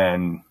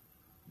 then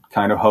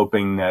kind of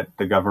hoping that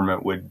the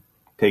government would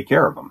take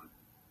care of them.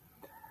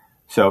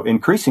 So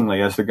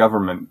increasingly, as the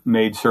government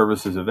made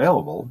services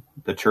available,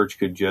 the church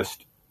could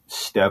just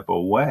step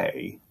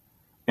away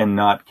and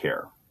not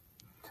care.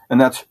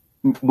 And that's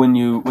when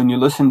you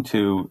listen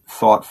to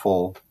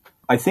thoughtful,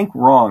 I think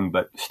wrong,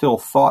 but still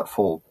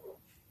thoughtful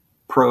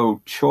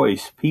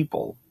pro-choice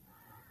people,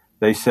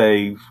 they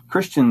say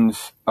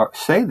Christians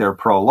say they're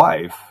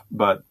pro-life,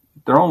 but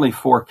they're only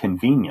for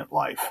convenient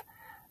life.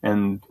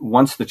 And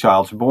once the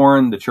child's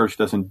born, the church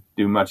doesn't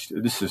do much.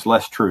 This is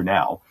less true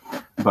now.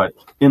 But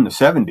in the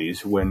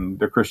 70s, when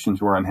the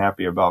Christians were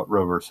unhappy about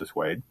Roe versus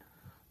Wade,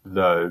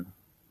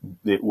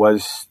 it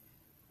was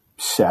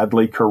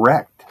sadly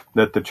correct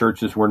that the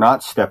churches were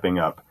not stepping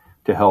up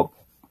to help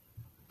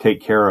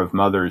take care of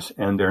mothers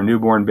and their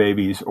newborn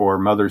babies, or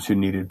mothers who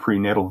needed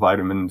prenatal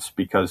vitamins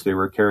because they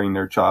were carrying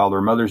their child,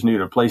 or mothers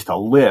needed a place to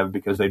live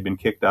because they'd been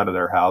kicked out of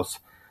their house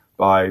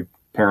by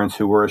parents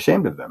who were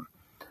ashamed of them.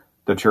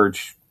 The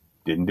church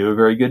didn't do a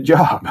very good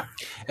job.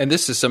 And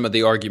this is some of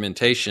the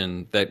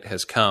argumentation that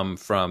has come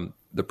from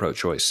the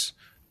pro-choice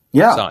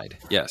side.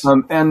 Yes.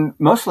 And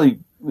mostly,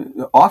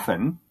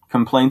 often,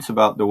 complaints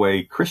about the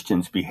way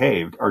Christians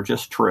behaved are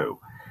just true.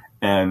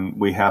 And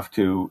we have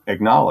to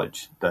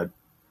acknowledge that.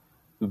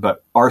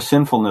 But our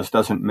sinfulness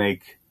doesn't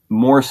make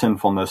more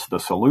sinfulness the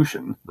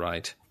solution.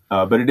 Right.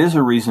 But it is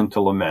a reason to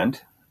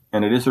lament,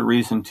 and it is a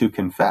reason to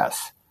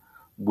confess.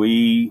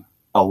 We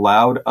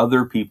allowed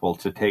other people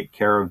to take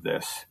care of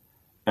this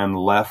and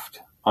left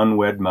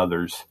unwed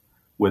mothers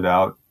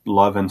without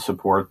love and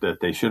support that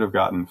they should have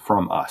gotten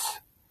from us.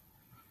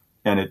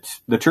 And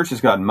the church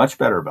has gotten much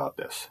better about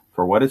this,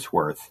 for what it's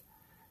worth.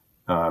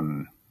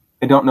 I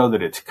don't know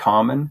that it's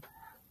common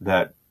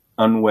that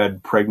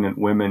unwed pregnant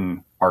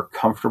women are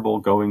comfortable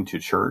going to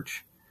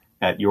church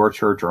at your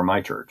church or my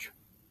church.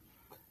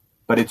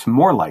 But it's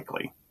more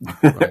likely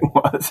than it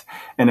was.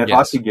 And it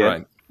ought to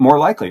get more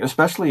likely,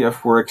 especially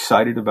if we're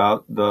excited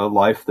about the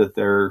life that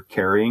they're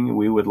carrying.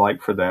 We would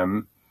like for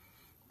them.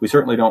 We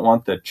certainly don't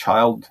want the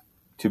child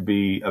to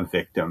be a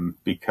victim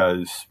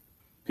because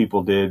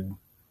people did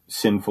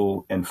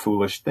sinful and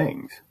foolish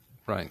things.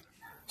 Right.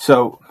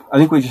 So I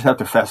think we just have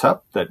to fess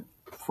up that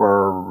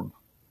for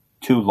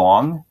too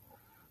long,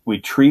 we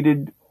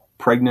treated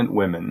pregnant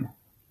women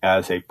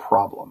as a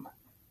problem,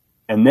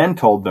 and then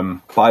told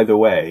them, by the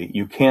way,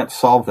 you can't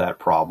solve that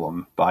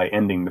problem by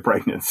ending the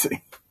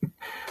pregnancy.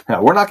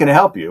 Now, we're not going to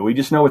help you. We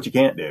just know what you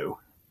can't do.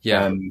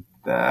 Yeah.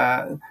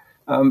 And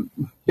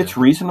it's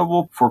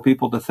reasonable for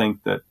people to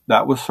think that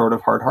that was sort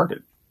of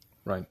hard-hearted.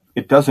 Right.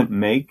 It doesn't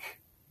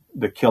make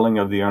the killing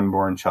of the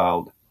unborn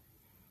child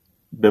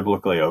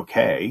biblically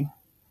okay,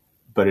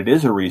 but it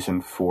is a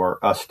reason for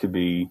us to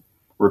be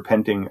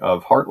repenting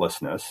of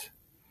heartlessness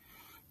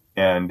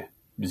and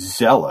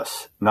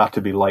zealous not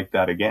to be like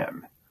that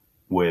again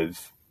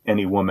with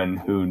any woman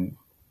who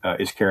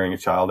is carrying a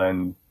child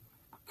and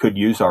could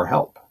use our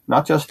help.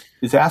 Not just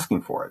is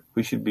asking for it.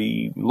 We should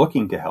be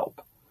looking to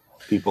help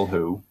people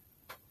who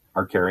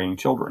are carrying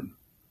children.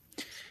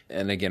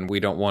 And again, we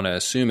don't want to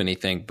assume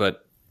anything,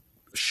 but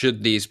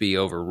should these be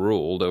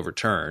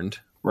overturned,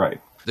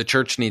 right, the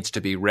church needs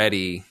to be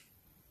ready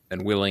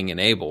and willing and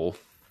able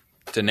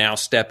to now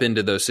step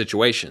into those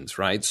situations,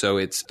 right? So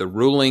it's the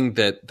ruling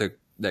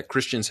that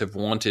Christians have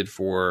wanted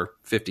for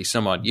 50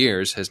 some odd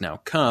years has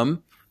now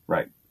come.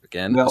 Right.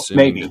 Again, well,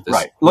 maybe.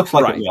 Right. Looks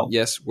like it will.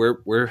 Yes,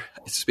 we're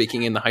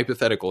speaking in the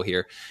hypothetical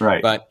here.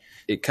 Right. But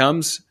it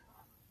comes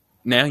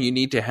now. You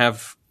need to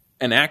have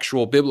an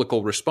actual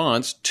biblical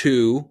response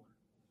to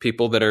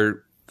people that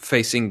are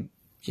facing,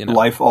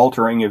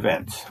 life-altering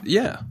events.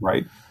 Yeah.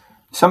 Right.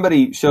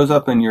 Somebody shows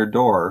up in your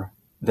door.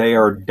 They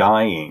are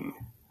dying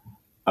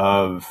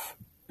of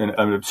an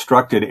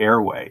obstructed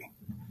airway.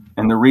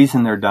 And the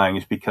reason they're dying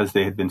is because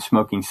they had been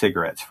smoking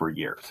cigarettes for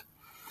years.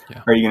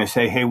 Yeah. Are you going to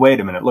say, hey,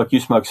 wait a minute, look, you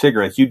smoke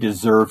cigarettes, you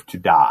deserve to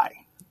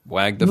die?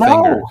 Wag the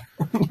finger.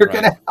 You're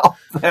going to help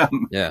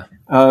them. Yeah.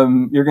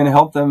 You're going to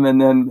help them, and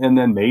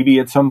then maybe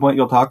at some point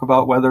you'll talk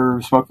about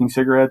whether smoking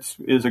cigarettes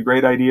is a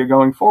great idea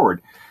going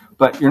forward.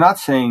 But you're not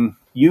saying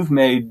you've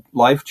made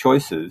life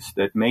choices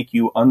that make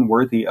you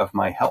unworthy of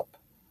my help.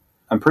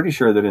 I'm pretty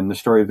sure that in the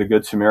story of the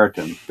Good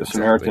Samaritan, the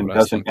Samaritan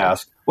doesn't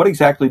ask, what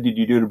exactly did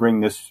you do to bring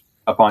this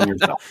upon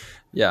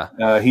yourself?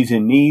 Yeah. He's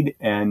in need,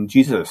 and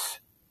Jesus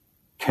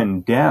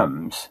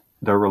condemns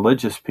the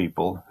religious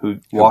people who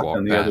walked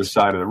on the other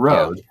side of the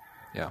road.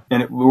 Yeah.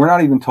 And we're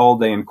not even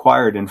told they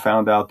inquired and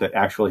found out that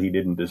actually he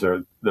didn't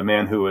deserve, the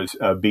man who was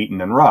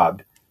beaten and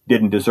robbed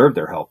didn't deserve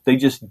their help. They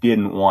just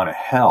didn't want to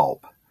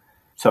help.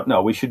 So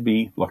no, we should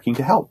be looking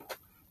to help.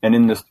 And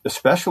in this,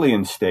 especially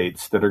in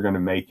states that are going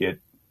to make it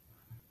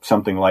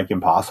something like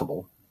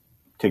impossible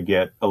to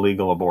get a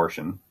legal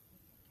abortion,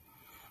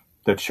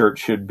 the church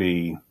should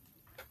be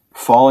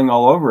falling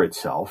all over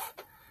itself,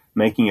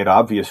 making it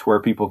obvious where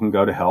people can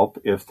go to help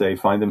if they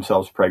find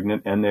themselves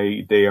pregnant and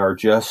they are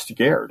just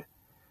scared,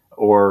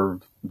 or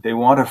they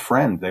want a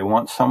friend. They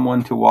want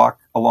someone to walk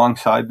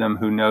alongside them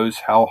who knows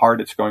how hard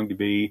it's going to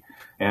be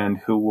and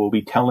who will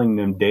be telling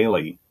them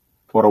daily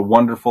what a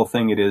wonderful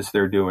thing it is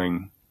they're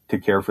doing to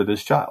care for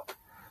this child.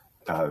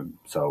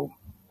 So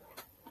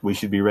we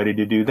should be ready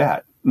to do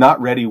that. Not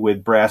ready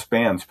with brass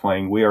bands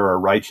playing "We Are a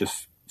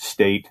Righteous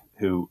State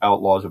Who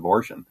Outlaws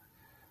Abortion."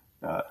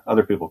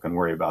 Other people can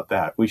worry about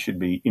that. We should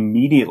be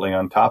immediately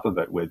on top of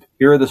it with,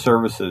 here are the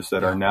services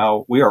that are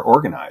now, we are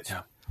organized.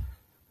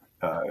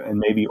 And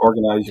maybe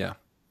organized. Yeah.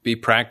 Be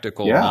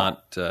practical,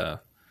 not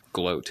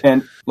gloat.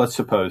 And let's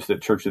suppose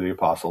that Church of the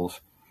Apostles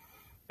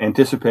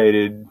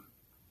anticipated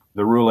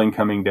the ruling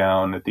coming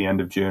down at the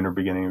end of June or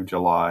beginning of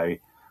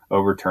July,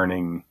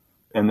 overturning,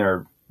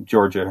 and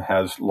Georgia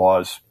has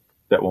laws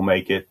that will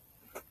make it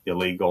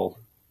illegal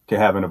to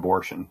have an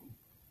abortion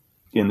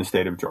in the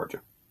state of Georgia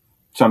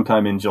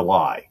sometime in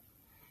July.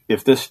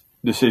 If this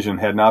decision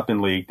had not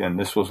been leaked, and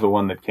this was the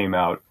one that came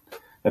out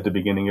at the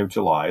beginning of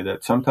July,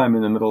 that sometime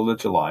in the middle of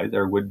July,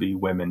 there would be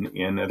women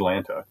in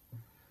Atlanta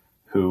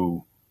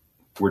who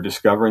were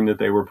discovering that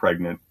they were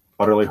pregnant,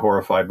 utterly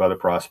horrified by the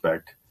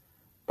prospect,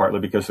 partly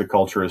because the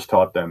culture has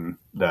taught them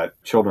that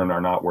children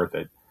are not worth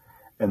it,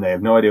 and they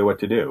have no idea what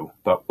to do.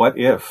 But what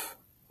if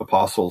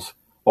Apostles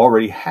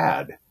already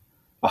had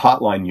a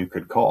hotline you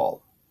could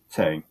call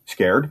saying,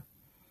 scared,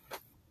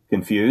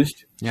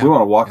 confused? We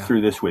want to walk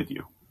through this with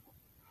you.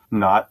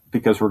 Not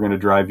because we're going to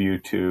drive you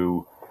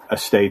to a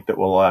state that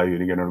will allow you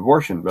to get an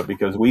abortion, but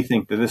because we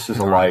think that this is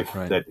a life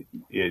that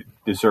it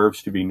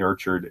deserves to be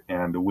nurtured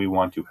and we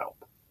want to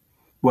help.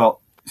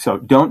 Well, so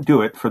don't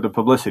do it for the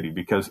publicity,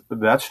 because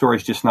that story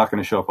is just not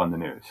going to show up on the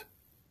news.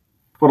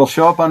 What'll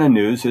show up on the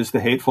news is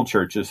the hateful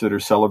churches that are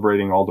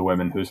celebrating all the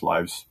women whose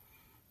lives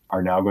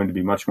are now going to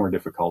be much more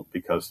difficult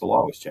because the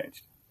law was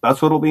changed.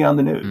 That's what'll be on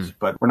the news,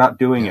 but we're not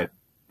doing it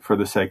for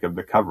the sake of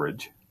the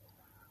coverage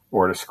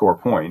or to score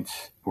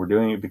points. We're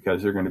doing it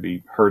because they're going to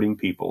be hurting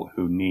people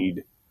who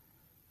need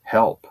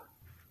help,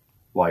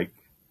 like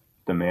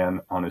the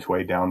man on his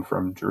way down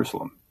from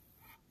Jerusalem.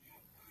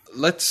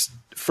 Let's,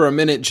 for a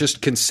minute,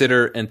 just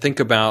consider and think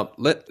about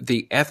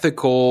the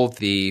ethical,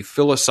 the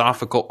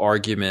philosophical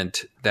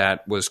argument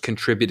that was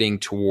contributing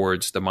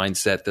towards the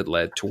mindset that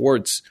led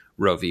towards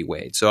Roe v.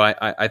 Wade. So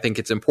I think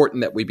it's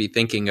important that we be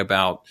thinking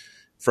about,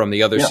 from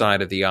the other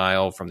side of the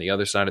aisle, from the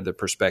other side of the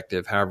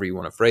perspective, however you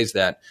want to phrase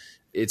that,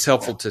 it's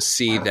helpful to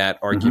see that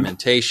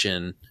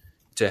argumentation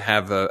to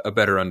have a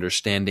better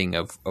understanding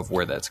of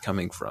where that's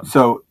coming from.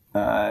 So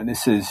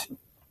this is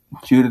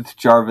Judith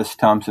Jarvis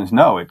Thompson's.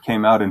 No, it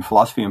came out in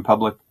Philosophy and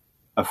Public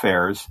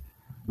Affairs,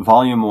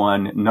 Volume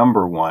 1,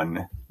 Number 1,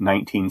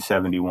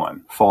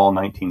 1971, Fall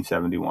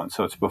 1971.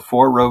 So it's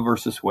before Roe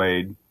versus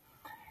Wade,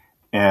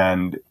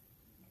 and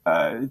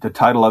the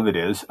title of it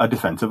is A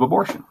Defense of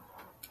Abortion.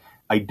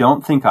 I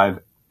don't think I've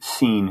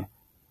seen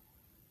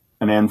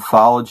an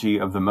anthology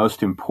of the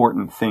most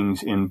important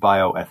things in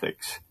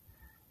bioethics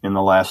in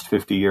the last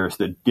 50 years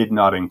that did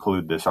not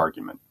include this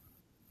argument,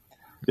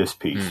 this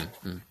piece.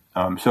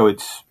 So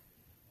it's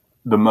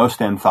the most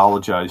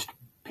anthologized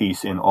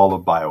piece in all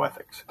of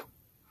bioethics.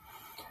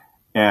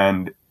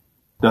 And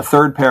the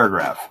third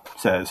paragraph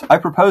says, I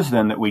propose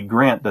then that we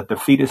grant that the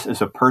fetus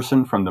is a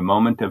person from the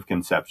moment of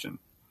conception.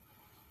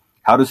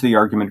 How does the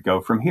argument go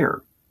from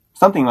here?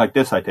 Something like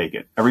this, I take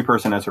it. Every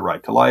person has a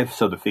right to life,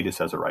 so the fetus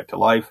has a right to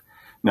life.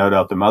 No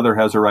doubt the mother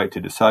has a right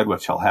to decide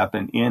what shall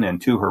happen in and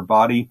to her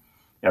body.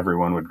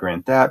 Everyone would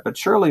grant that, but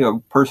surely a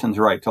person's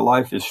right to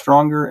life is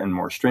stronger and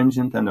more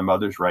stringent than the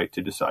mother's right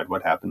to decide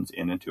what happens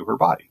in and to her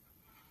body.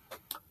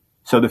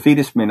 So the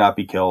fetus may not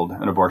be killed,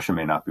 an abortion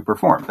may not be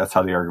performed. That's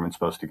how the argument's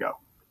supposed to go.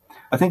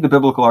 I think the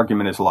biblical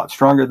argument is a lot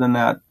stronger than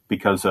that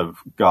because of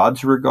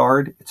God's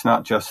regard. It's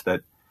not just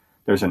that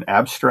there's an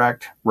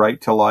abstract right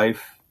to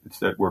life. It's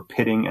that we're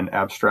pitting an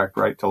abstract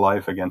right to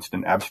life against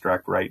an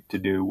abstract right to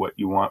do what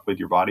you want with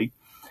your body.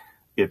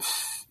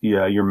 It's,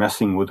 you're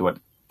messing with what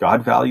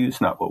God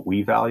values, not what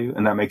we value,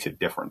 and that makes it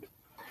different.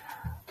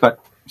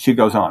 But she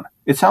goes on.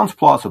 It sounds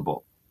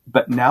plausible,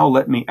 but now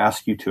let me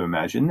ask you to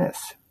imagine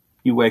this.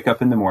 You wake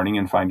up in the morning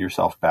and find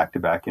yourself back to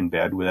back in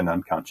bed with an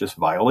unconscious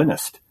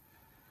violinist,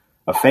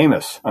 a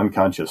famous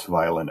unconscious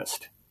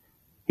violinist.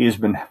 He has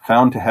been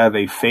found to have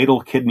a fatal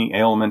kidney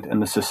ailment,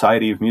 and the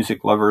Society of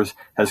Music Lovers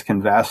has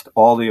canvassed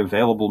all the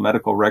available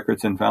medical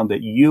records and found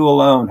that you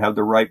alone have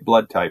the right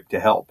blood type to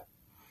help.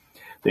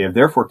 They have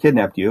therefore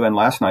kidnapped you, and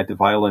last night the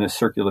violinist's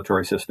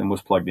circulatory system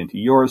was plugged into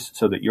yours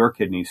so that your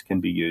kidneys can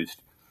be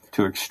used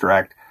to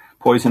extract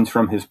poisons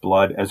from his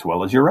blood as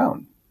well as your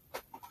own.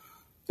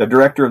 The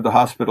director of the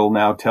hospital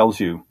now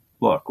tells you,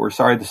 look, we're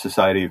sorry the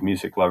Society of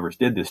Music Lovers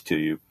did this to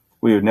you.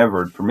 We would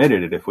never have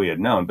permitted it if we had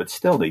known, but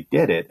still they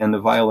did it, and the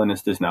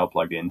violinist is now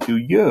plugged into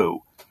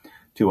you.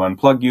 To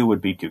unplug you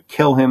would be to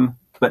kill him,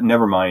 but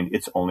never mind,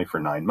 it's only for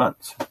 9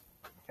 months.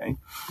 Okay?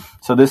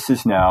 So this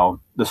is now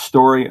the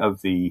story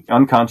of the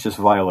unconscious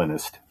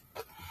violinist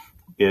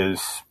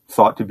is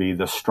thought to be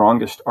the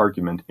strongest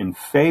argument in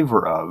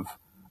favor of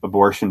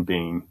abortion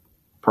being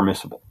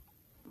permissible.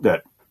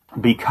 That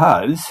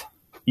because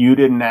you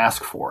didn't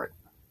ask for it.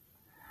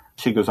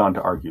 She goes on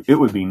to argue, it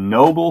would be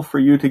noble for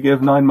you to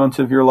give 9 months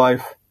of your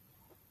life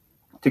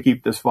to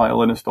keep this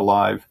violinist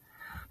alive,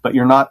 but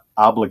you're not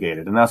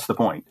obligated, and that's the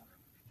point.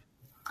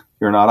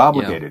 You're not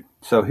obligated.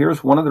 Yeah. So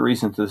here's one of the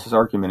reasons this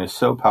argument is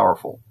so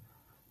powerful.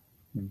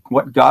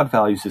 What God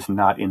values is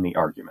not in the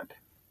argument.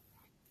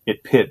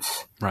 It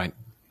pits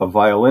a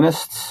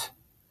violinist's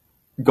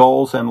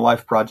goals and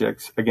life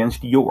projects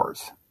against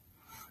yours.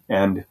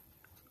 And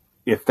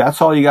if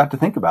that's all you got to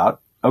think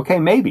about, okay,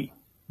 maybe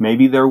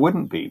there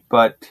wouldn't be,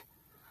 but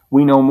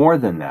we know more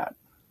than that.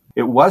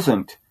 It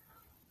wasn't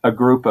a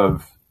group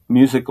of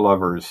music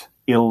lovers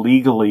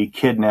illegally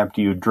kidnapped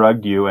you,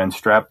 drugged you, and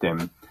strapped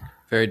him.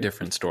 Very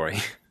different story.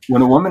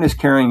 When a woman is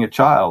carrying a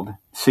child,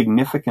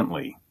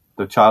 significantly,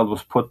 the child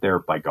was put there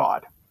by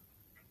God.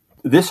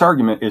 This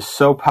argument is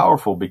so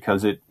powerful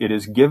because it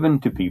is given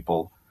to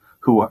people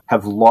who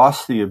have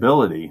lost the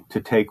ability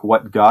to take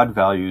what God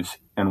values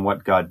and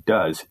what God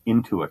does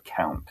into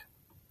account.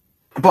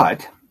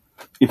 But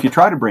if you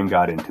try to bring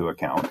God into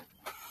account,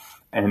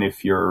 and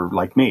if you're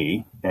like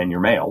me and you're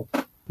male,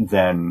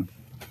 then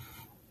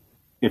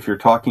if you're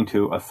talking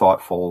to a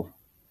thoughtful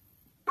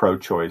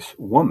pro-choice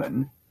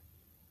woman,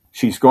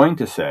 she's going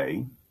to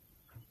say,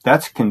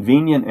 that's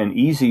convenient and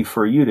easy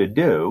for you to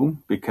do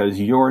because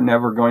you're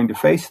never going to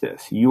face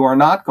this. You are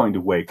not going to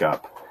wake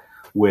up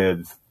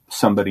with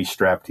somebody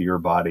strapped to your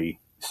body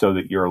so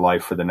that your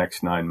life for the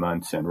next 9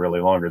 months, and really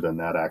longer than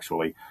that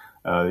actually,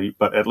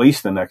 but at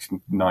least the next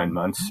 9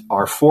 months,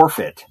 are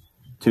forfeit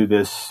to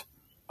this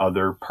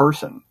other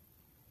person.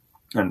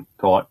 And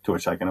to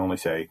which I can only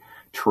say,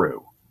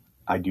 true.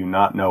 I do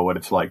not know what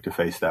it's like to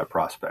face that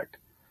prospect.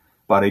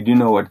 But I do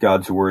know what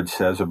God's word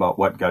says about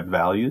what God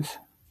values.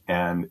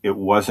 And it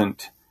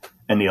wasn't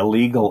an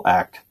illegal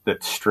act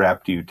that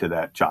strapped you to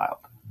that child.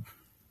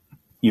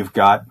 You've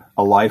got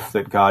a life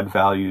that God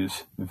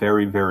values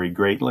very, very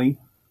greatly.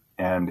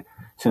 And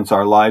since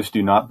our lives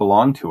do not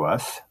belong to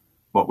us,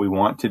 what we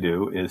want to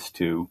do is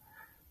to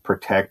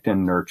protect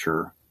and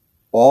nurture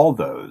all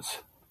those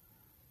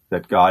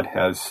that God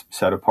has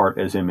set apart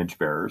as image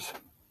bearers.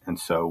 And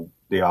so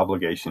the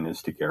obligation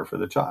is to care for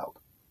the child.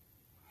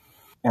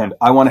 And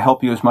I want to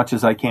help you as much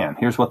as I can.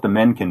 Here's what the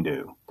men can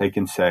do. They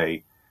can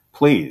say,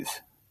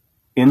 please,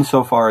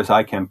 insofar as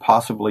I can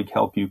possibly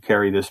help you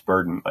carry this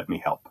burden, let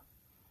me help.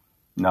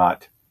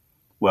 Not,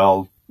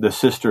 well, the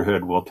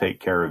sisterhood will take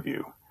care of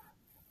you.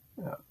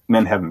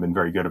 Men haven't been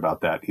very good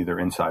about that, either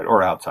inside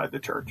or outside the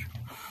church.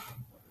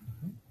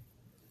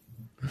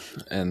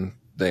 And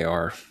they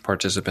are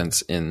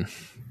participants in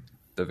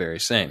the very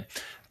same.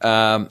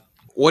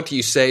 What do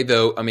you say,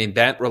 though? I mean,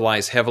 that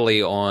relies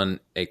heavily on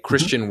a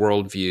Christian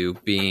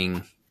worldview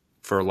being,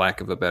 for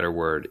lack of a better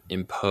word,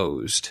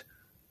 imposed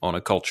on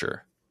a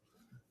culture.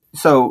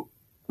 So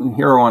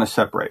here I want to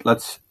separate.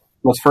 Let's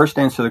first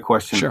answer the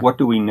question, sure. What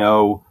do we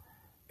know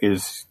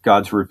is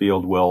God's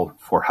revealed will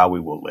for how we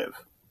will live?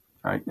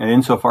 Right? And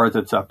insofar as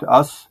it's up to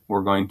us,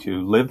 we're going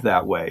to live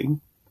that way.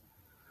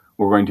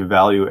 We're going to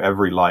value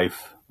every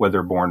life,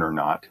 whether born or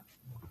not.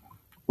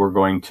 We're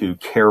going to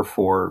care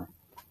for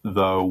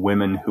the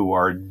women who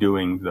are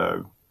doing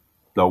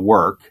the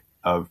work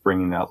of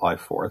bringing that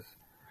life forth.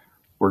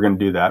 We're going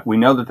to do that. We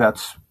know that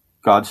that's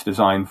God's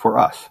design for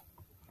us.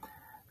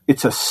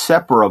 It's a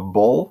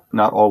separable,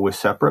 not always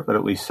separate, but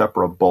at least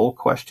separable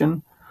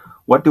question.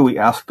 What do we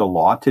ask the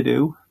law to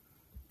do?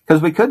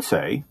 Because we could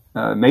say,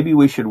 maybe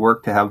we should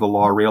work to have the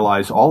law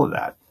realize all of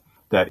that.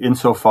 That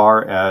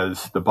insofar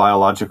as the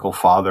biological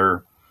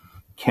father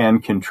can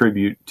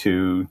contribute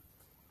to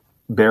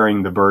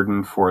bearing the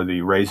burden for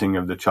the raising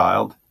of the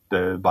child,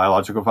 the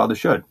biological father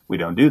should. We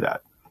don't do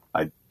that.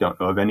 I don't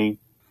know of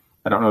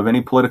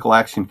any political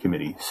action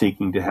committee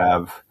seeking to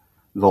have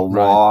the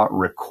law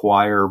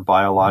require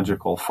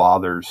biological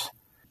fathers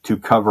to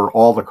cover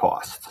all the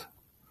costs.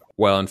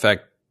 Well, in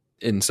fact,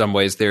 in some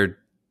ways they're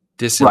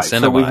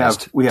disincentivized.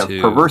 Right. So we have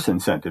perverse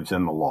incentives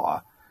in the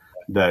law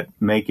that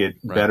make it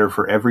better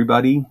for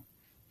everybody,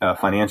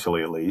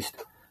 financially at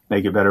least,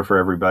 make it better for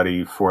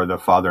everybody for the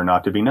father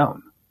not to be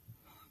known.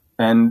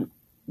 And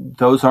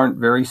those aren't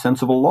very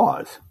sensible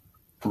laws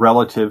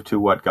relative to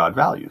what God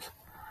values.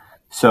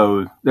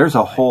 So there's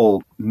a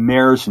whole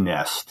mare's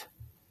nest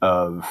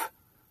of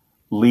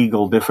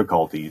legal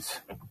difficulties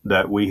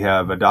that we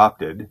have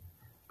adopted,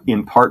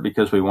 in part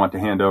because we want to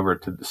hand over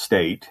to the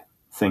state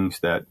things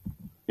that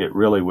it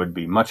really would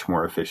be much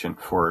more efficient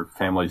for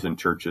families and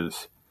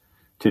churches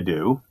to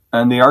do.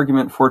 And the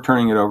argument for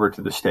turning it over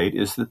to the state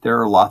is that there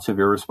are lots of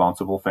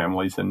irresponsible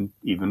families and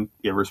even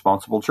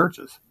irresponsible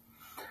churches.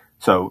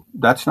 So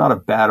that's not a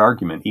bad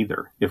argument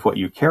either, if what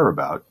you care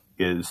about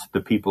is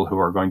the people who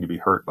are going to be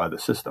hurt by the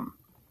system.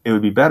 It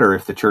would be better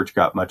if the church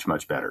got much,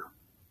 much better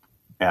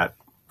at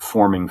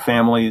forming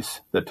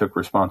families that took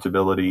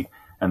responsibility,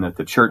 and that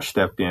the church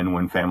stepped in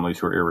when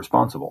families were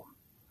irresponsible.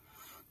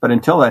 But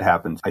until that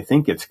happens, I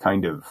think it's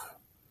kind of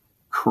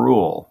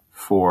cruel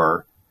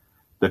for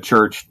the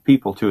church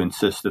people to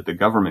insist that the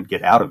government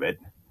get out of it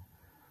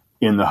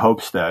in the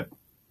hopes that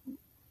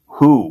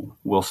who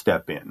will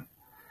step in.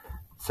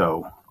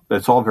 So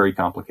that's all very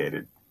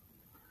complicated.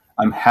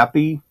 I'm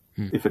happy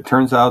if it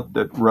turns out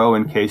that Roe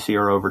and Casey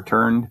are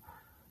overturned.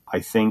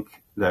 I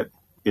think that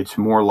it's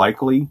more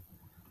likely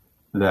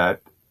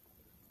that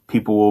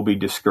people will be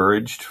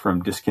discouraged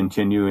from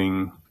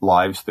discontinuing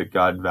lives that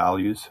God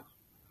values,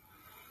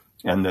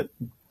 and that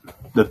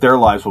their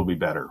lives will be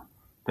better.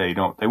 They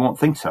won't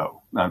think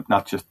so.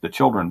 Not just the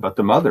children, but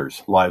the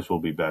mothers' lives will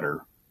be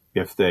better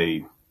if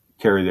they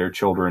carry their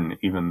children,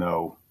 even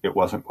though it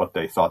wasn't what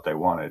they thought they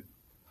wanted.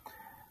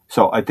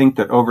 So I think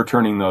that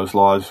overturning those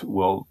laws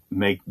will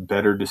make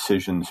better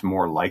decisions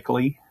more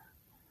likely.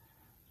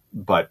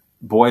 But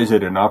boy, is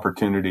it an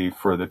opportunity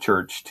for the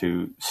church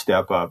to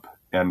step up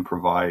and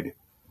provide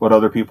what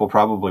other people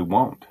probably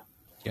won't.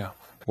 Yeah.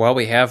 Well,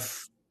 we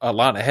have a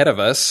lot ahead of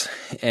us,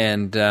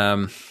 and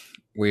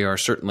we are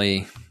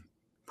certainly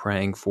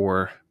praying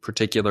for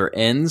particular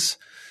ends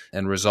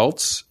and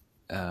results.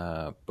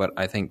 But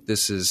I think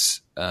this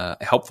is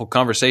a helpful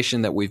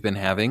conversation that we've been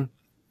having,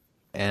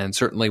 and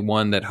certainly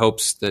one that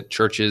hopes that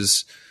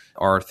churches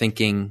are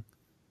thinking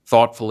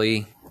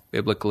thoughtfully,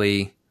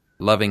 biblically,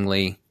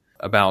 lovingly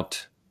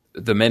about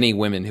the many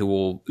women who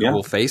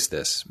will face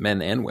this,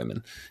 men and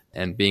women,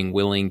 and being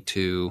willing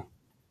to,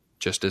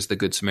 just as the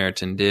Good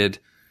Samaritan did,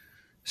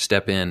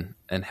 step in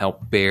and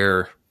help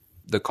bear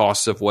the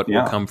costs of what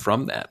will come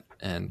from that.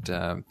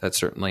 And that's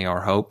certainly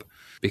our hope,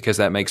 because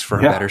that makes for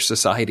a better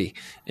society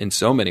in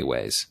so many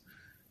ways.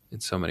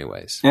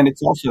 And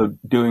it's also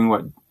doing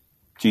what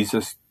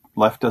Jesus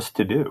left us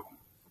to do.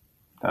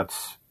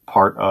 That's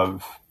part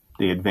of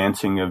the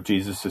advancing of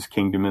Jesus's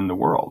kingdom in the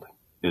world,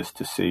 is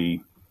to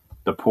see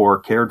the poor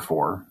cared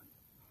for,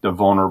 the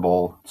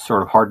vulnerable,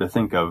 sort of hard to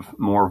think of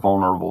more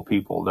vulnerable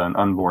people than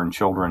unborn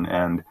children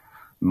and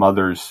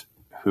mothers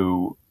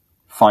who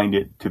find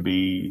it to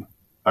be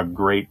a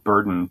great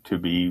burden to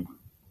be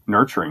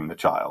nurturing the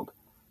child.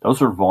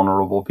 Those are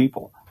vulnerable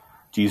people.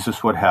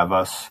 Jesus would have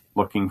us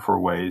looking for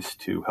ways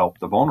to help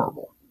the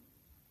vulnerable.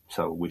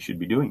 So we should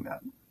be doing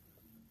that.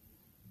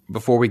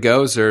 Before we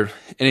go, is there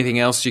anything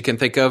else you can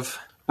think of?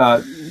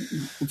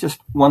 Just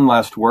one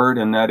last word,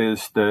 and that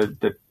is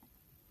that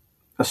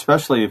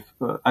especially if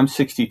I'm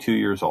 62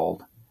 years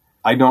old,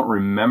 I don't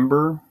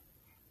remember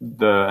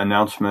the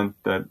announcement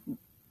that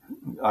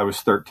I was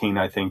 13,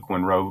 I think,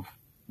 when Roe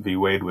v.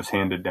 Wade was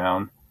handed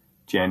down,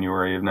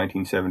 January of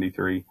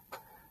 1973.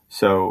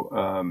 So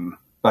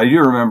I do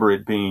remember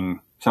it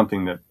being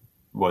something that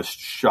was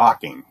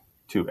shocking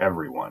to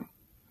everyone.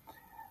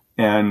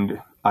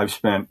 And I've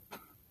spent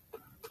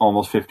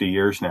almost 50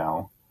 years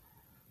now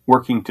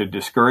working to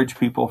discourage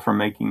people from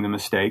making the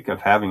mistake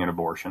of having an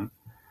abortion.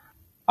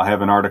 I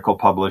have an article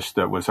published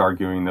that was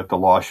arguing that the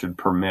law should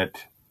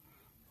permit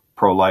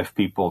pro-life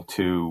people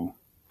to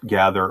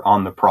gather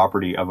on the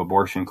property of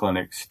abortion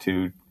clinics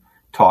to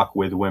talk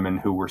with women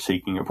who were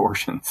seeking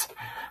abortions.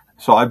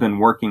 So I've been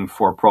working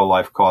for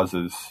pro-life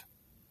causes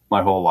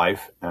my whole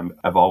life, and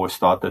I've always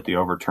thought that the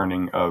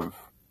overturning of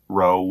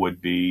Roe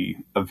would be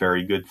a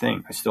very good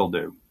thing. I still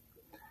do.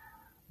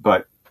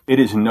 But it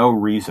is no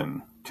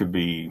reason to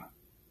be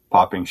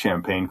popping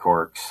champagne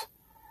corks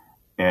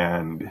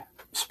and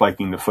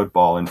spiking the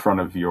football in front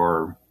of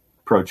your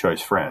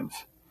pro-choice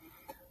friends.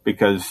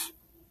 Because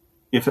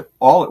if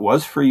all it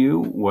was for you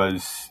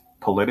was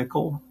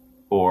political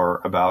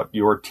or about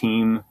your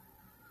team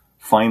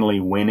finally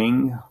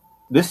winning,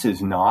 this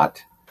is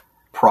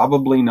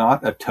probably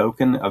not a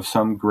token of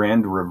some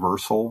grand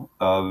reversal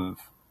of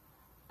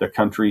the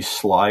country's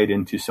slide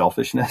into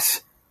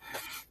selfishness.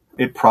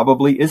 It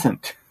probably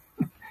isn't.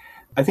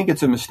 I think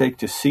it's a mistake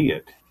to see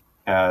it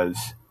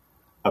as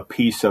a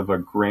piece of a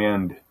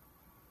grand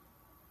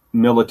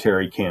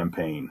military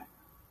campaign.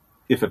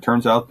 If it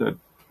turns out that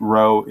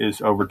Roe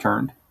is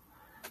overturned,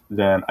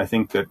 then I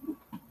think that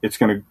it's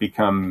going to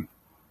become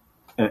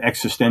an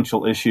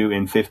existential issue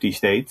in 50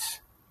 states,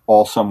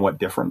 all somewhat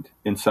different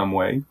in some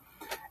way.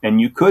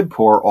 And you could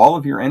pour all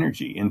of your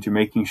energy into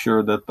making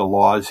sure that the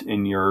laws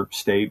in your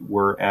state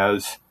were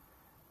as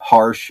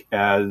harsh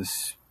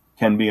as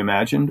can be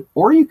imagined,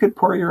 or you could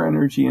pour your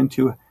energy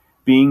into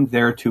being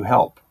there to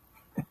help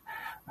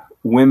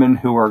women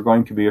who are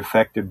going to be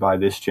affected by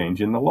this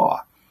change in the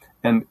law.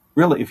 And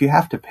really, if you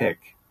have to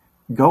pick,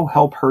 go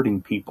help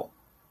hurting people.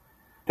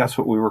 That's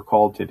what we were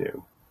called to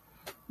do.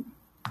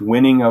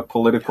 winning a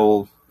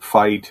political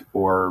fight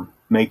or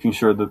making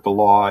sure that the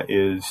law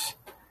is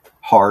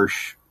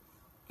harsh.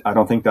 I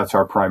don't think that's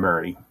our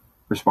primary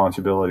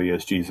responsibility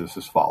as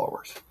Jesus'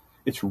 followers.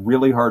 It's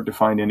really hard to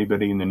find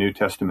anybody in the New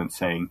Testament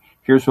saying,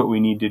 here's what we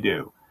need to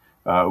do.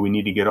 We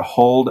need to get a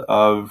hold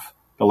of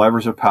the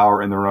levers of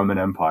power in the Roman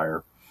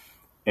Empire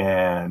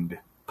and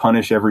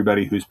punish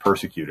everybody who's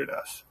persecuted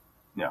us.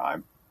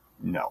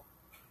 No.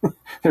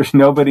 There's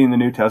nobody in the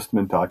New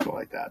Testament talking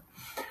like that.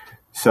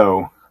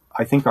 So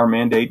I think our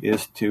mandate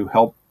is to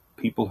help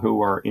people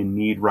who are in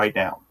need right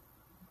now.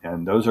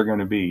 And those are going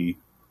to be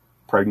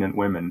pregnant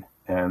women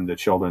and the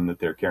children that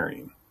they're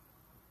carrying.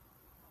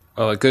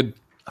 Well, a good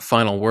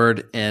final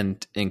word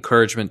and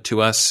encouragement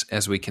to us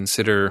as we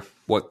consider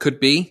what could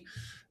be.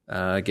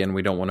 Again,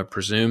 we don't want to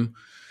presume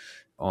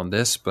on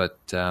this, but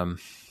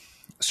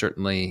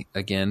certainly,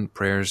 again,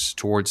 prayers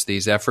towards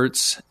these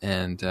efforts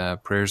and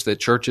prayers that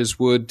churches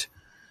would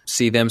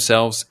see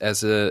themselves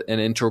as an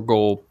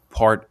integral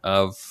part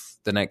of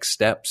the next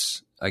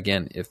steps,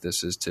 again, if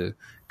this is to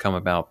come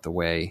about the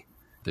way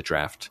the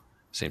draft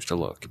seems to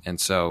look. And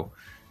so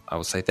I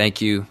will say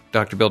thank you,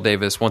 Dr. Bill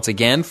Davis, once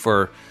again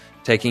for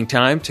taking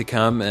time to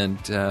come and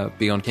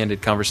be on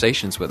Candid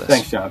Conversations with us.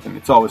 Thanks, Jonathan.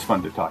 It's always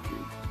fun to talk to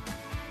you.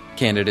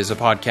 Candid is a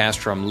podcast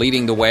from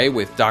Leading the Way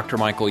with Dr.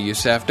 Michael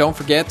Youssef. Don't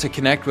forget to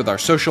connect with our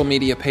social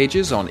media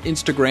pages on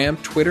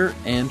Instagram, Twitter,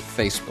 and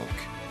Facebook.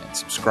 And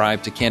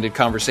subscribe to Candid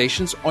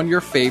Conversations on your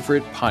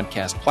favorite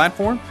podcast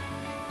platform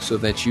so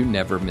that you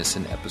never miss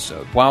an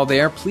episode. While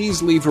there,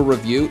 please leave a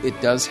review. It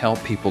does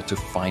help people to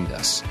find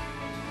us.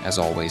 As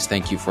always,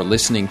 thank you for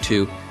listening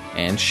to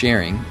and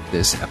sharing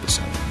this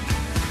episode.